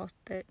really all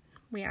that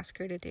we ask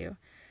her to do.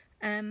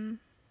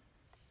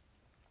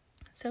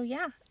 So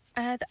yeah,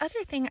 the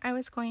other thing I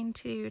was going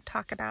to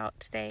talk about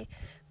today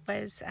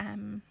was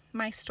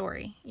my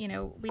story.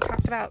 We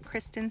talked about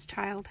Kristen's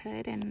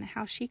childhood and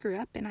how she grew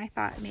up, and I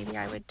thought maybe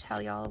I would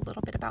tell y'all a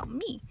little bit about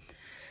me.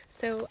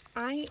 So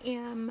I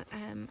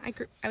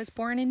was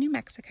born in New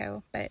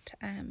Mexico, but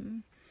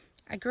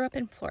I grew up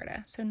in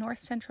Florida. So north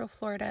central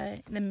Florida,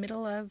 in the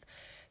middle of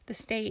the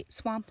state,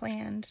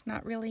 swampland,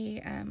 not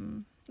really,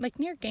 like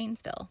near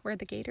Gainesville, where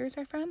the Gators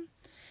are from,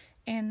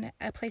 and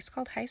a place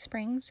called High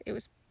Springs. It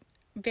was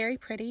very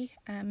pretty,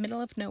 middle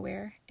of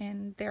nowhere,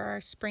 and there are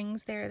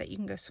springs there that you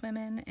can go swim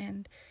in.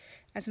 And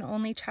as an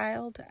only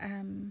child,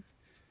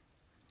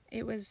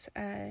 it was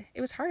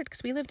hard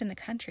because we lived in the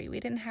country. We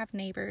didn't have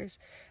neighbors.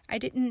 I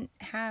didn't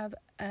have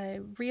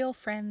a real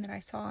friend that I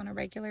saw on a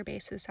regular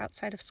basis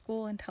outside of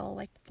school until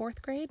like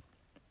 4th grade.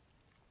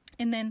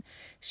 And then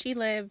she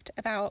lived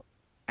about,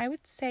 I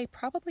would say,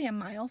 probably a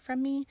mile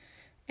from me.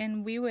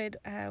 And we would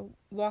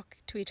walk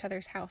to each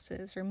other's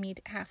houses or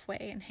meet halfway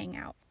and hang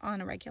out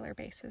on a regular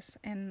basis.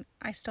 And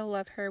I still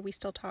love her. We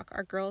still talk.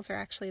 Our girls are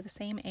actually the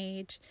same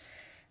age.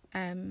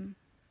 And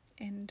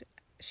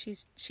she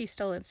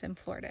still lives in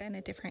Florida in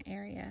a different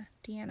area,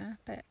 Deanna.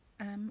 But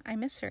I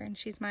miss her. And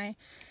she's my,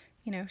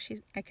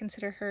 I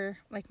consider her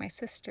like my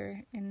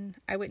sister. And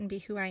I wouldn't be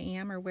who I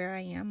am or where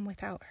I am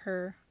without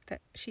her. That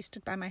she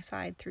stood by my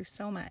side through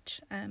so much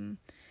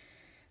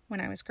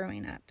when I was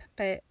growing up.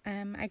 But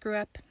I grew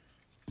up.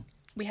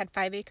 We had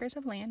 5 acres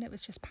of land. It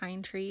was just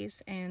pine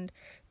trees and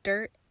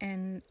dirt,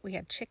 and we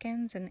had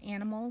chickens and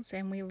animals,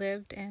 and we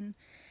lived in,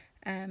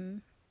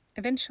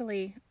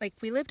 eventually,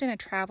 we lived in a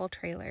travel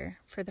trailer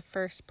for the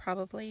first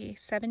probably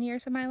 7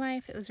 years of my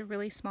life. It was a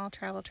really small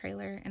travel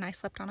trailer, and I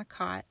slept on a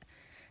cot,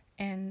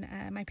 and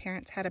my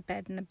parents had a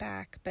bed in the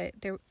back, but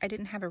I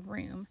didn't have a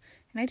room,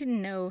 and I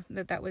didn't know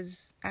that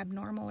was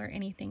abnormal or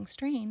anything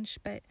strange,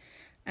 but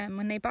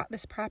when they bought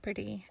this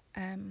property,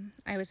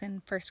 I was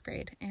in 1st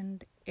grade,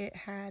 and it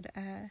had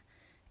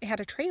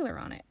a trailer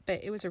on it,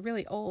 but it was a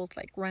really old,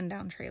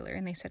 rundown trailer,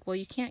 and they said, well,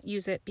 you can't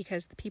use it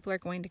because the people are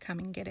going to come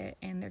and get it,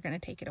 and they're going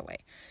to take it away.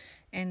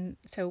 And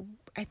so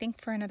I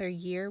think for another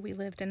year, we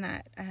lived in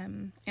that,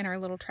 in our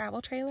little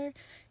travel trailer,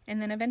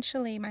 and then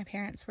eventually my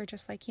parents were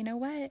just like, you know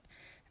what,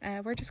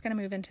 we're just going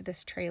to move into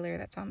this trailer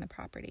that's on the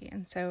property.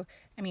 And so,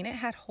 it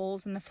had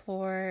holes in the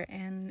floor,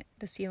 and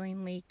the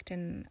ceiling leaked,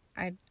 and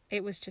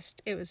it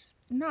was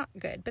not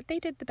good, but they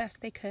did the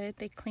best they could.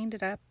 They cleaned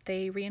it up.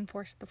 They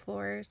reinforced the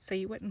floors so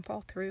you wouldn't fall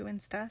through and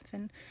stuff.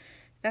 And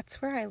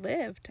that's where I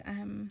lived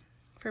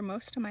for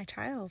most of my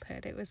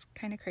childhood. It was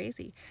kind of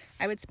crazy.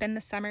 I would spend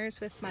the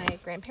summers with my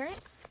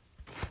grandparents.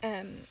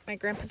 My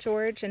grandpa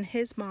George and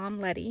his mom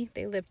Letty,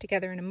 they lived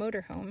together in a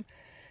motorhome,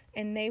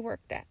 and they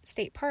worked at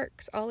state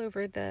parks all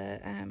over the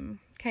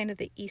kind of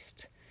the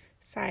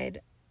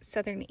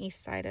southern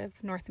east side of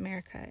North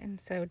America.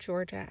 And so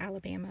Georgia,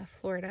 Alabama,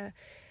 Florida.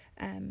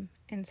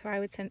 And so I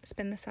would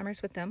spend the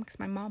summers with them because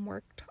my mom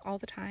worked all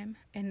the time.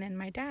 And then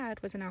my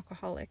dad was an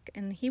alcoholic,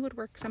 and he would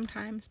work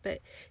sometimes, but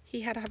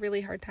he had a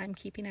really hard time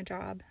keeping a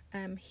job.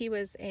 He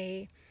was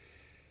a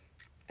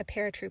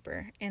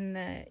paratrooper in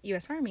the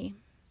U.S. Army.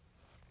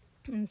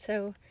 And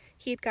so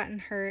he had gotten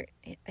hurt.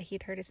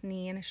 He'd hurt his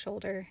knee and his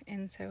shoulder.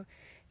 And so,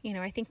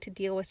 I think to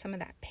deal with some of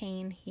that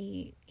pain,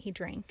 he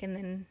drank, and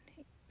then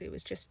it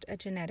was just a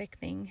genetic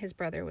thing. His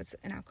brother was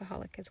an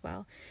alcoholic as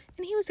well.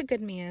 And he was a good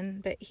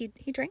man, but he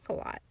drank a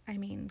lot.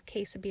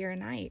 Case of beer a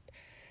night.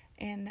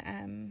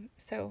 And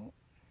so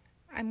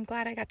I'm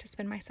glad I got to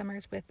spend my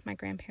summers with my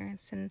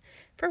grandparents. And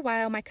for a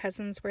while, my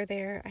cousins were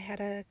there. I had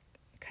a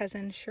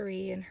cousin,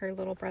 Cherie, and her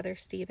little brother,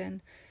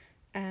 Steven.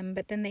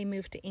 But then they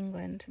moved to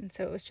England, and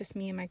so it was just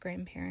me and my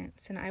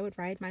grandparents, and I would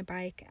ride my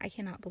bike. I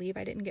cannot believe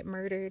I didn't get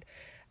murdered.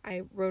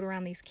 I rode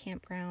around these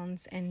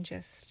campgrounds and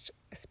just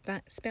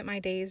spent my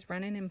days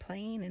running and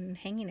playing and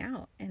hanging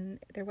out, and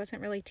there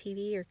wasn't really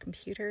TV or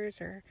computers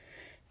or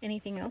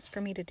anything else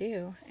for me to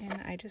do,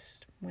 and I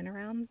just went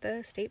around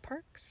the state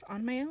parks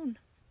on my own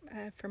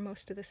for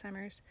most of the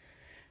summers.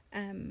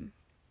 When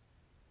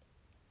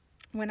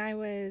I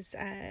was,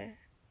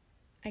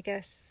 I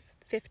guess,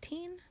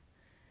 15,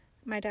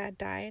 my dad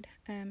died.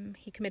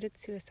 He committed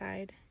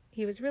suicide.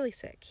 He was really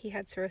sick. He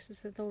had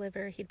cirrhosis of the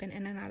liver. He'd been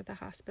in and out of the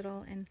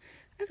hospital, and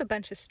I have a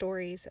bunch of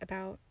stories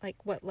about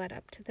like what led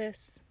up to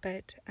this,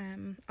 but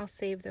I'll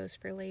save those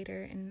for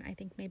later, and I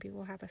think maybe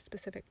we'll have a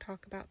specific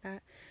talk about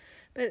that.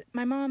 But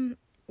my mom,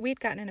 we'd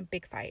gotten in a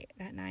big fight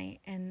that night,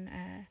 and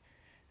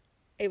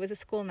it was a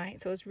school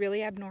night, so it was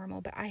really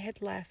abnormal, but I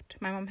had left.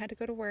 My mom had to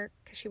go to work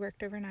because she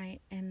worked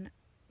overnight, and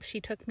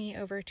she took me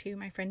over to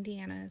my friend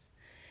Deanna's,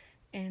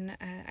 and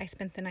I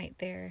spent the night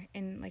there,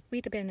 and like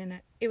we'd have been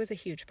it was a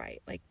huge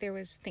fight. Like there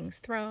was things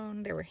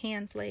thrown, there were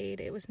hands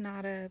laid. It was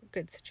not a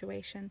good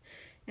situation,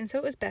 and so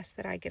it was best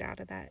that I get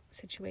out of that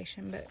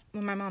situation. But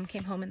when my mom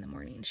came home in the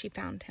morning, she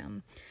found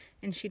him,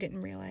 and she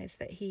didn't realize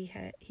that he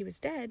was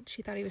dead.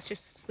 She thought he was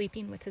just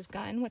sleeping with his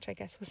gun, which I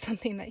guess was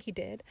something that he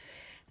did.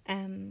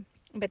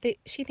 But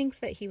she thinks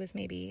that he was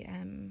maybe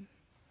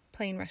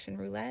playing Russian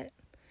roulette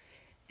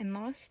and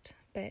lost,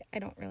 but I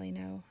don't really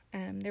know.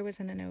 There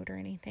wasn't a note or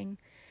anything.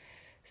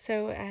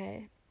 So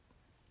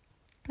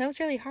that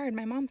was really hard.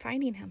 My mom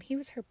finding him, he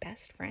was her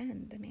best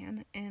friend,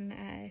 man. And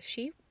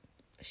she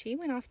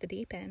went off the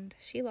deep end.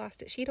 She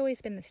lost it. She'd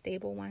always been the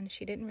stable one.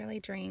 She didn't really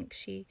drink.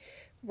 She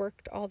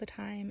worked all the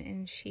time,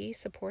 and she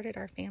supported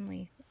our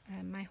family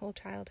my whole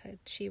childhood.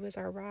 She was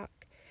our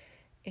rock.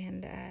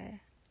 And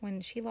when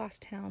she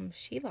lost him,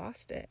 she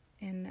lost it.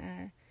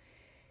 And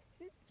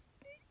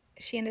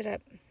she ended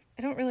up,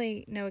 I don't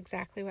really know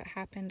exactly what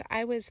happened.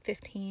 I was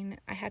 15.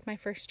 I had my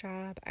first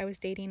job. I was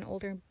dating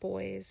older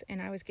boys,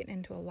 and I was getting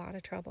into a lot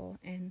of trouble.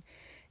 And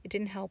it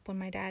didn't help when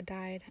my dad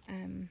died.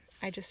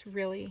 I just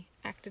really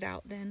acted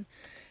out then.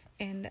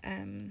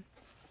 And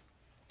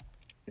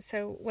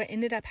so what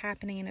ended up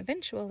happening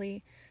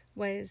eventually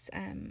was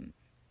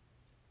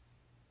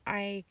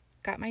I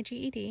got my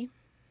GED.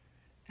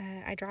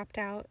 I dropped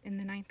out in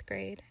the 9th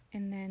grade,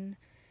 and then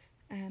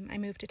I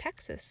moved to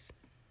Texas,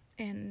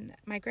 and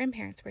my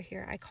grandparents were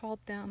here. I called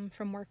them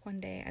from work one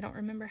day. I don't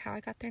remember how I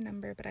got their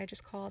number, but I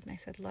just called and I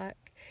said, look,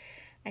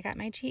 I got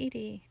my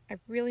GED. I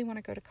really want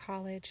to go to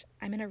college.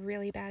 I'm in a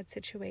really bad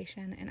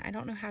situation, and I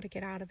don't know how to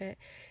get out of it,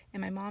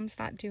 and my mom's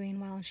not doing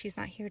well, and she's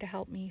not here to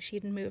help me.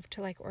 She'd moved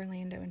to like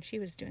Orlando, and she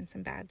was doing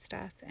some bad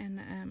stuff,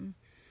 and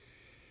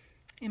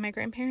my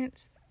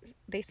grandparents,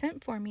 they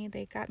sent for me.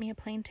 They got me a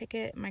plane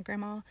ticket. My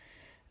grandma,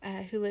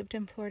 who lived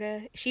in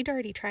Florida, she'd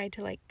already tried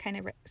to like kind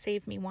of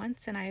save me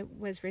once, and I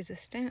was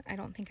resistant. I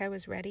don't think I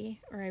was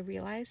ready, or I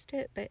realized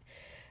it, but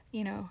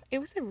you know, it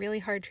was a really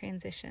hard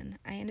transition.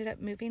 I ended up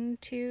moving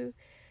to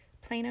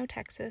Plano,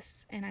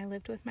 Texas, and I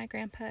lived with my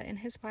grandpa and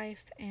his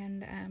wife,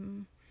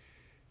 and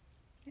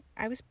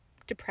I was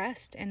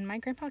depressed, and my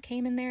grandpa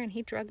came in there and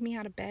he drugged me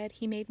out of bed.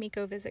 He made me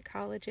go visit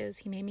colleges.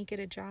 He made me get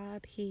a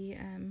job. He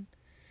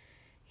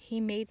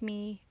made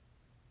me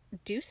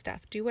do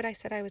what I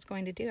said I was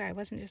going to do. I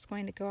wasn't just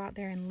going to go out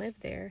there and live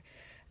there.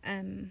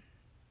 And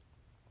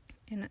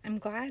I'm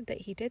glad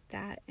that he did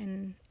that,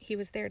 and he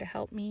was there to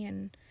help me,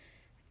 and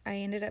I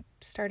ended up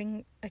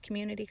starting a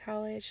community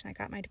college, and I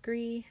got my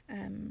degree.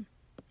 I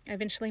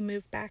eventually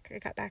moved back. I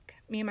got back.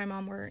 Me and my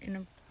mom were in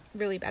a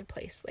really bad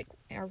place, like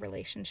our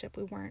relationship.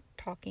 We weren't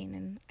talking,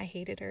 and I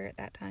hated her at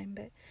that time,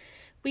 but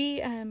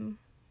we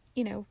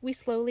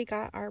slowly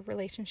got our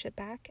relationship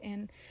back,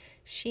 and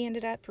she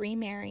ended up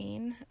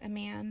remarrying a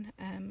man.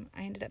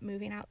 I ended up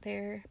moving out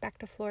there back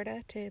to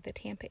Florida, to the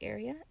Tampa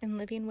area, and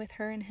living with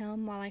her and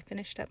him while I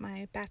finished up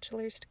my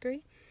bachelor's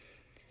degree.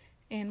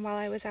 And while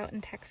I was out in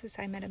Texas,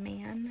 I met a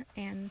man,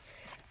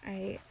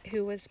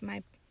 who was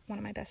one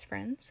of my best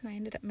friends, and I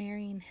ended up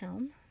marrying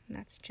him, and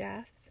that's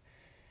Jeff.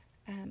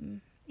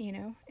 And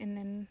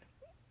then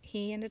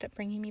he ended up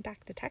bringing me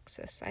back to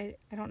Texas. I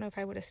don't know if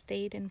I would have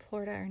stayed in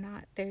Florida or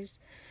not. There's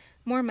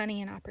more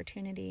money and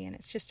opportunity, and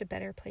it's just a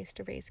better place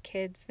to raise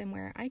kids than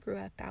where I grew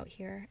up out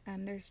here.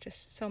 There's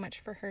just so much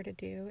for her to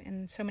do,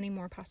 and so many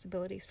more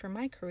possibilities for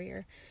my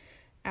career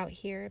out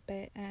here.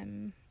 But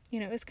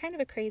it was kind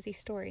of a crazy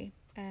story,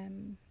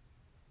 and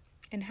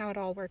how it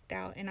all worked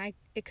out. And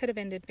it could have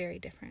ended very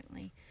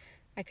differently.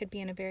 I could be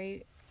in a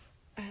very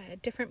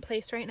different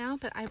place right now,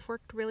 but I've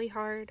worked really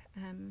hard,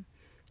 and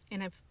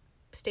I've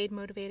stayed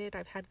motivated.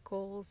 I've had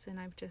goals, and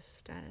I've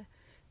just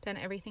done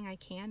everything I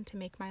can to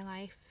make my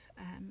life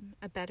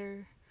a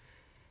better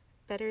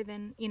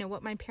than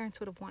what my parents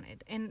would have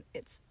wanted. And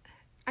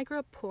I grew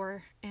up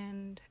poor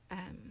and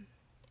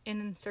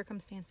in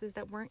circumstances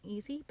that weren't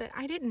easy, but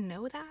I didn't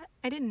know that.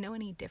 I didn't know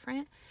any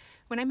different.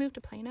 When I moved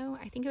to Plano,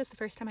 I think it was the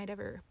first time I'd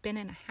ever been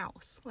in a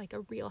house, like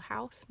a real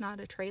house, not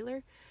a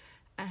trailer.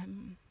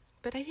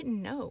 But I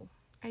didn't know.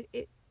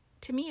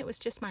 to me, it was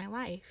just my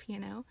life,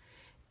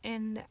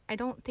 and I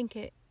don't think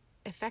it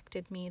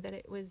affected me that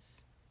it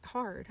was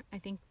hard. I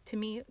think to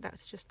me,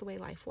 that's just the way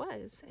life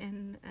was.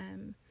 And,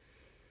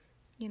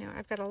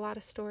 I've got a lot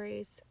of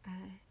stories.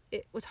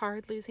 It was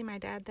hard losing my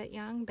dad that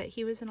young, but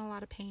he was in a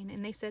lot of pain.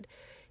 And they said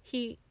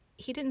he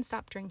didn't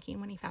stop drinking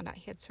when he found out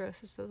he had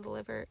cirrhosis of the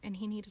liver, and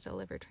he needed a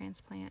liver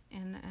transplant.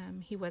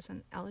 And he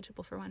wasn't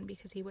eligible for one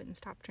because he wouldn't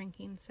stop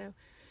drinking. So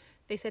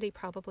they said he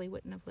probably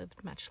wouldn't have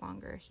lived much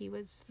longer. He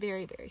was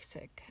very, very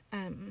sick.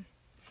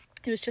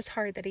 It was just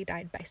hard that he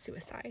died by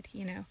suicide,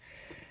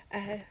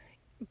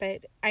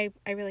 but I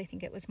really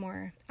think it was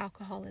more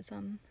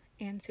alcoholism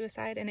and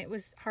suicide. And it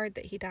was hard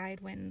that he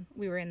died when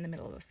we were in the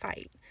middle of a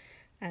fight,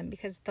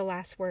 because the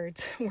last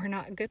words were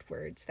not good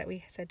words that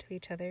we said to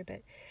each other.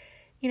 But,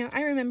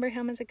 I remember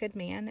him as a good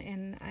man,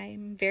 and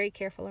I'm very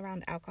careful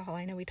around alcohol.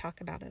 I know we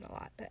talk about it a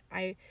lot, but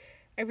I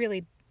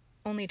really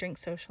only drink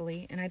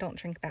socially, and I don't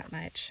drink that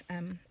much.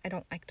 I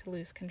don't like to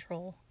lose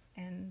control,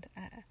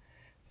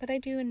 but I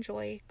do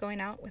enjoy going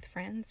out with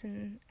friends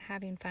and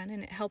having fun,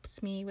 and it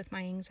helps me with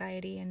my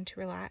anxiety and to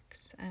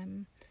relax,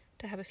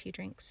 to have a few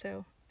drinks.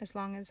 So as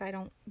long as I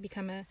don't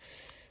become a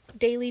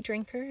daily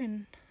drinker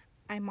and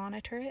I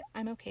monitor it,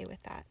 I'm okay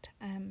with that.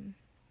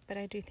 But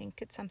I do think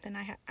it's something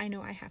I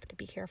know I have to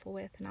be careful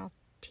with, and I'll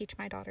teach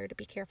my daughter to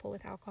be careful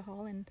with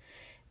alcohol and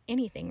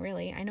anything,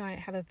 really. I know I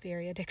have a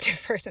very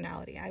addictive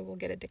personality. I will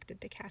get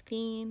addicted to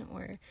caffeine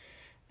or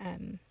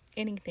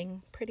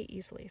anything pretty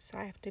easily, so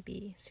I have to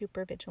be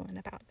super vigilant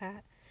about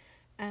that.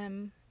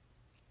 And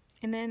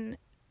then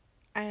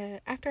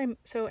after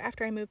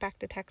I moved back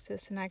to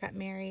Texas and I got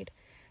married,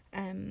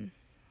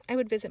 I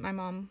would visit my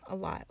mom a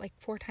lot, like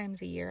 4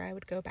 times a year. I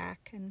would go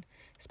back, and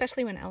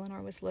especially when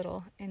Eleanor was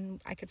little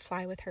and I could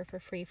fly with her for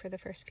free for the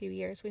first few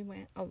years, we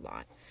went a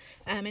lot.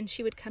 And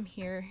she would come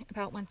here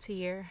about once a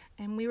year,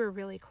 and we were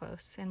really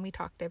close, and we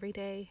talked every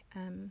day.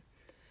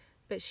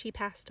 But she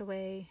passed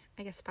away,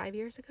 I guess 5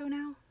 years ago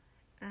now.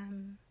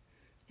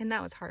 And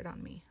that was hard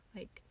on me.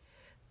 Like,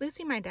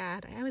 losing my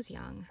dad, I was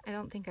young. I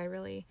don't think I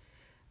really,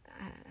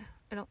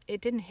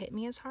 it didn't hit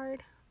me as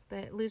hard,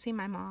 but losing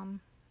my mom,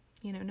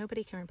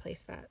 nobody can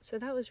replace that. So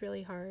that was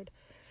really hard.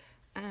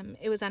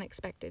 It was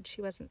unexpected.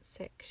 She wasn't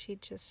sick. She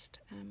just,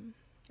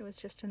 it was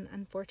just an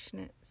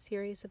unfortunate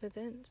series of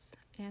events.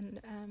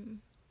 And,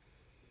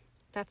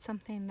 that's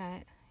something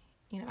that,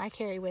 I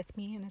carry with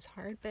me, and is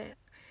hard, but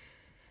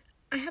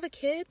I have a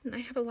kid and I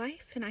have a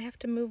life, and I have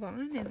to move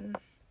on. And,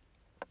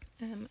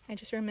 I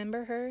just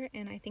remember her,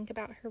 and I think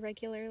about her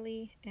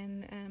regularly,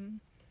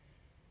 and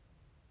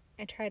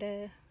I try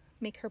to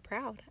make her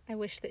proud. I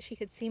wish that she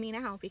could see me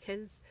now,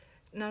 because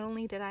not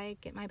only did I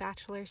get my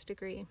bachelor's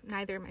degree,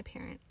 neither of my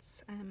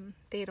parents,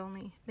 they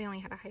only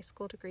had a high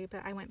school degree,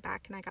 but I went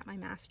back and I got my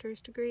master's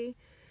degree.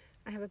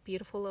 I have a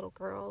beautiful little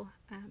girl,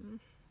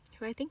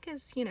 who I think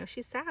is,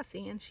 she's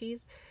sassy and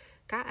she's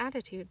got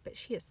attitude, but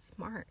she is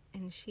smart,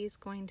 and she's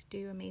going to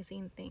do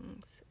amazing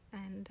things.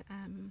 And,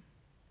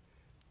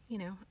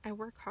 I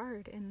work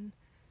hard, and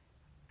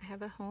I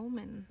have a home,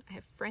 and I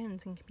have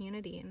friends and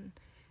community, and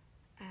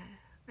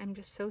I'm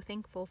just so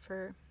thankful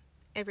for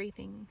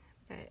everything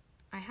that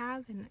I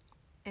have and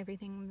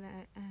everything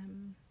that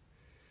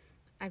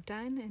I've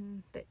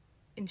done,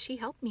 and she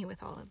helped me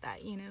with all of that.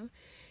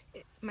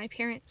 My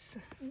parents,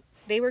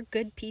 they were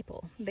good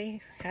people. They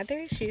had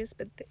their issues,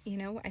 but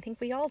I think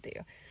we all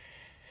do.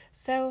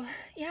 So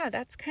yeah,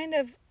 that's kind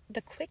of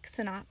the quick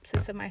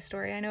synopsis of my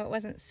story. I know it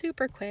wasn't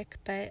super quick,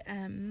 but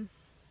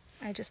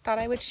I just thought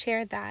I would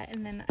share that,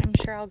 and then I'm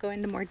sure I'll go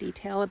into more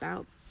detail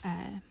about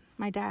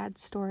my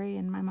dad's story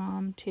and my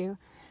mom too.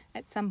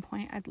 At some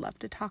point, I'd love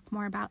to talk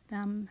more about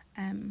them.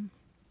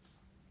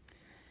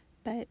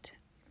 But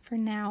for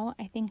now,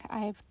 I think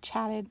I've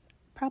chatted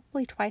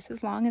probably twice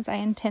as long as I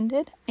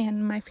intended,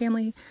 and my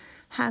family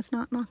has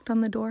not knocked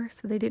on the door,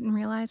 so they didn't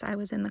realize I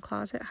was in the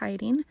closet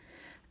hiding.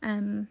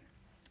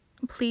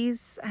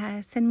 Please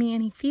send me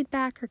any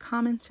feedback or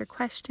comments or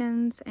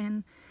questions,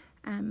 and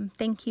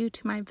thank you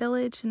to my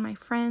village and my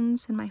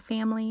friends and my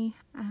family,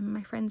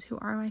 my friends who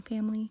are my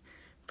family,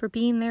 for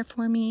being there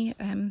for me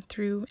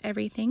through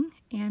everything.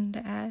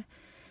 And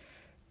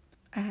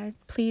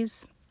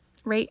please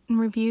rate and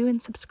review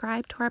and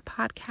subscribe to our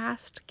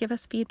podcast. Give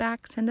us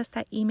feedback. Send us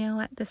that email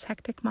at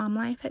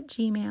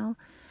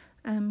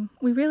thishecticmomlife@gmail.com.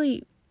 We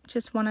really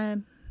just want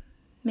to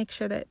make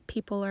sure that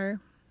people are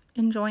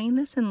enjoying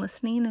this and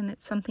listening, and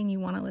it's something you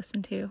want to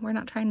listen to. We're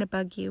not trying to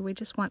bug you. We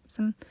just want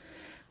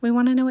we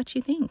want to know what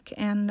you think.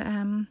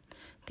 And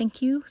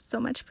thank you so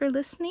much for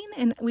listening,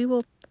 and we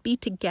will be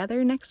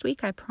together next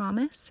week, I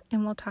promise,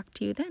 and we'll talk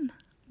to you then.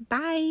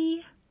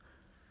 Bye.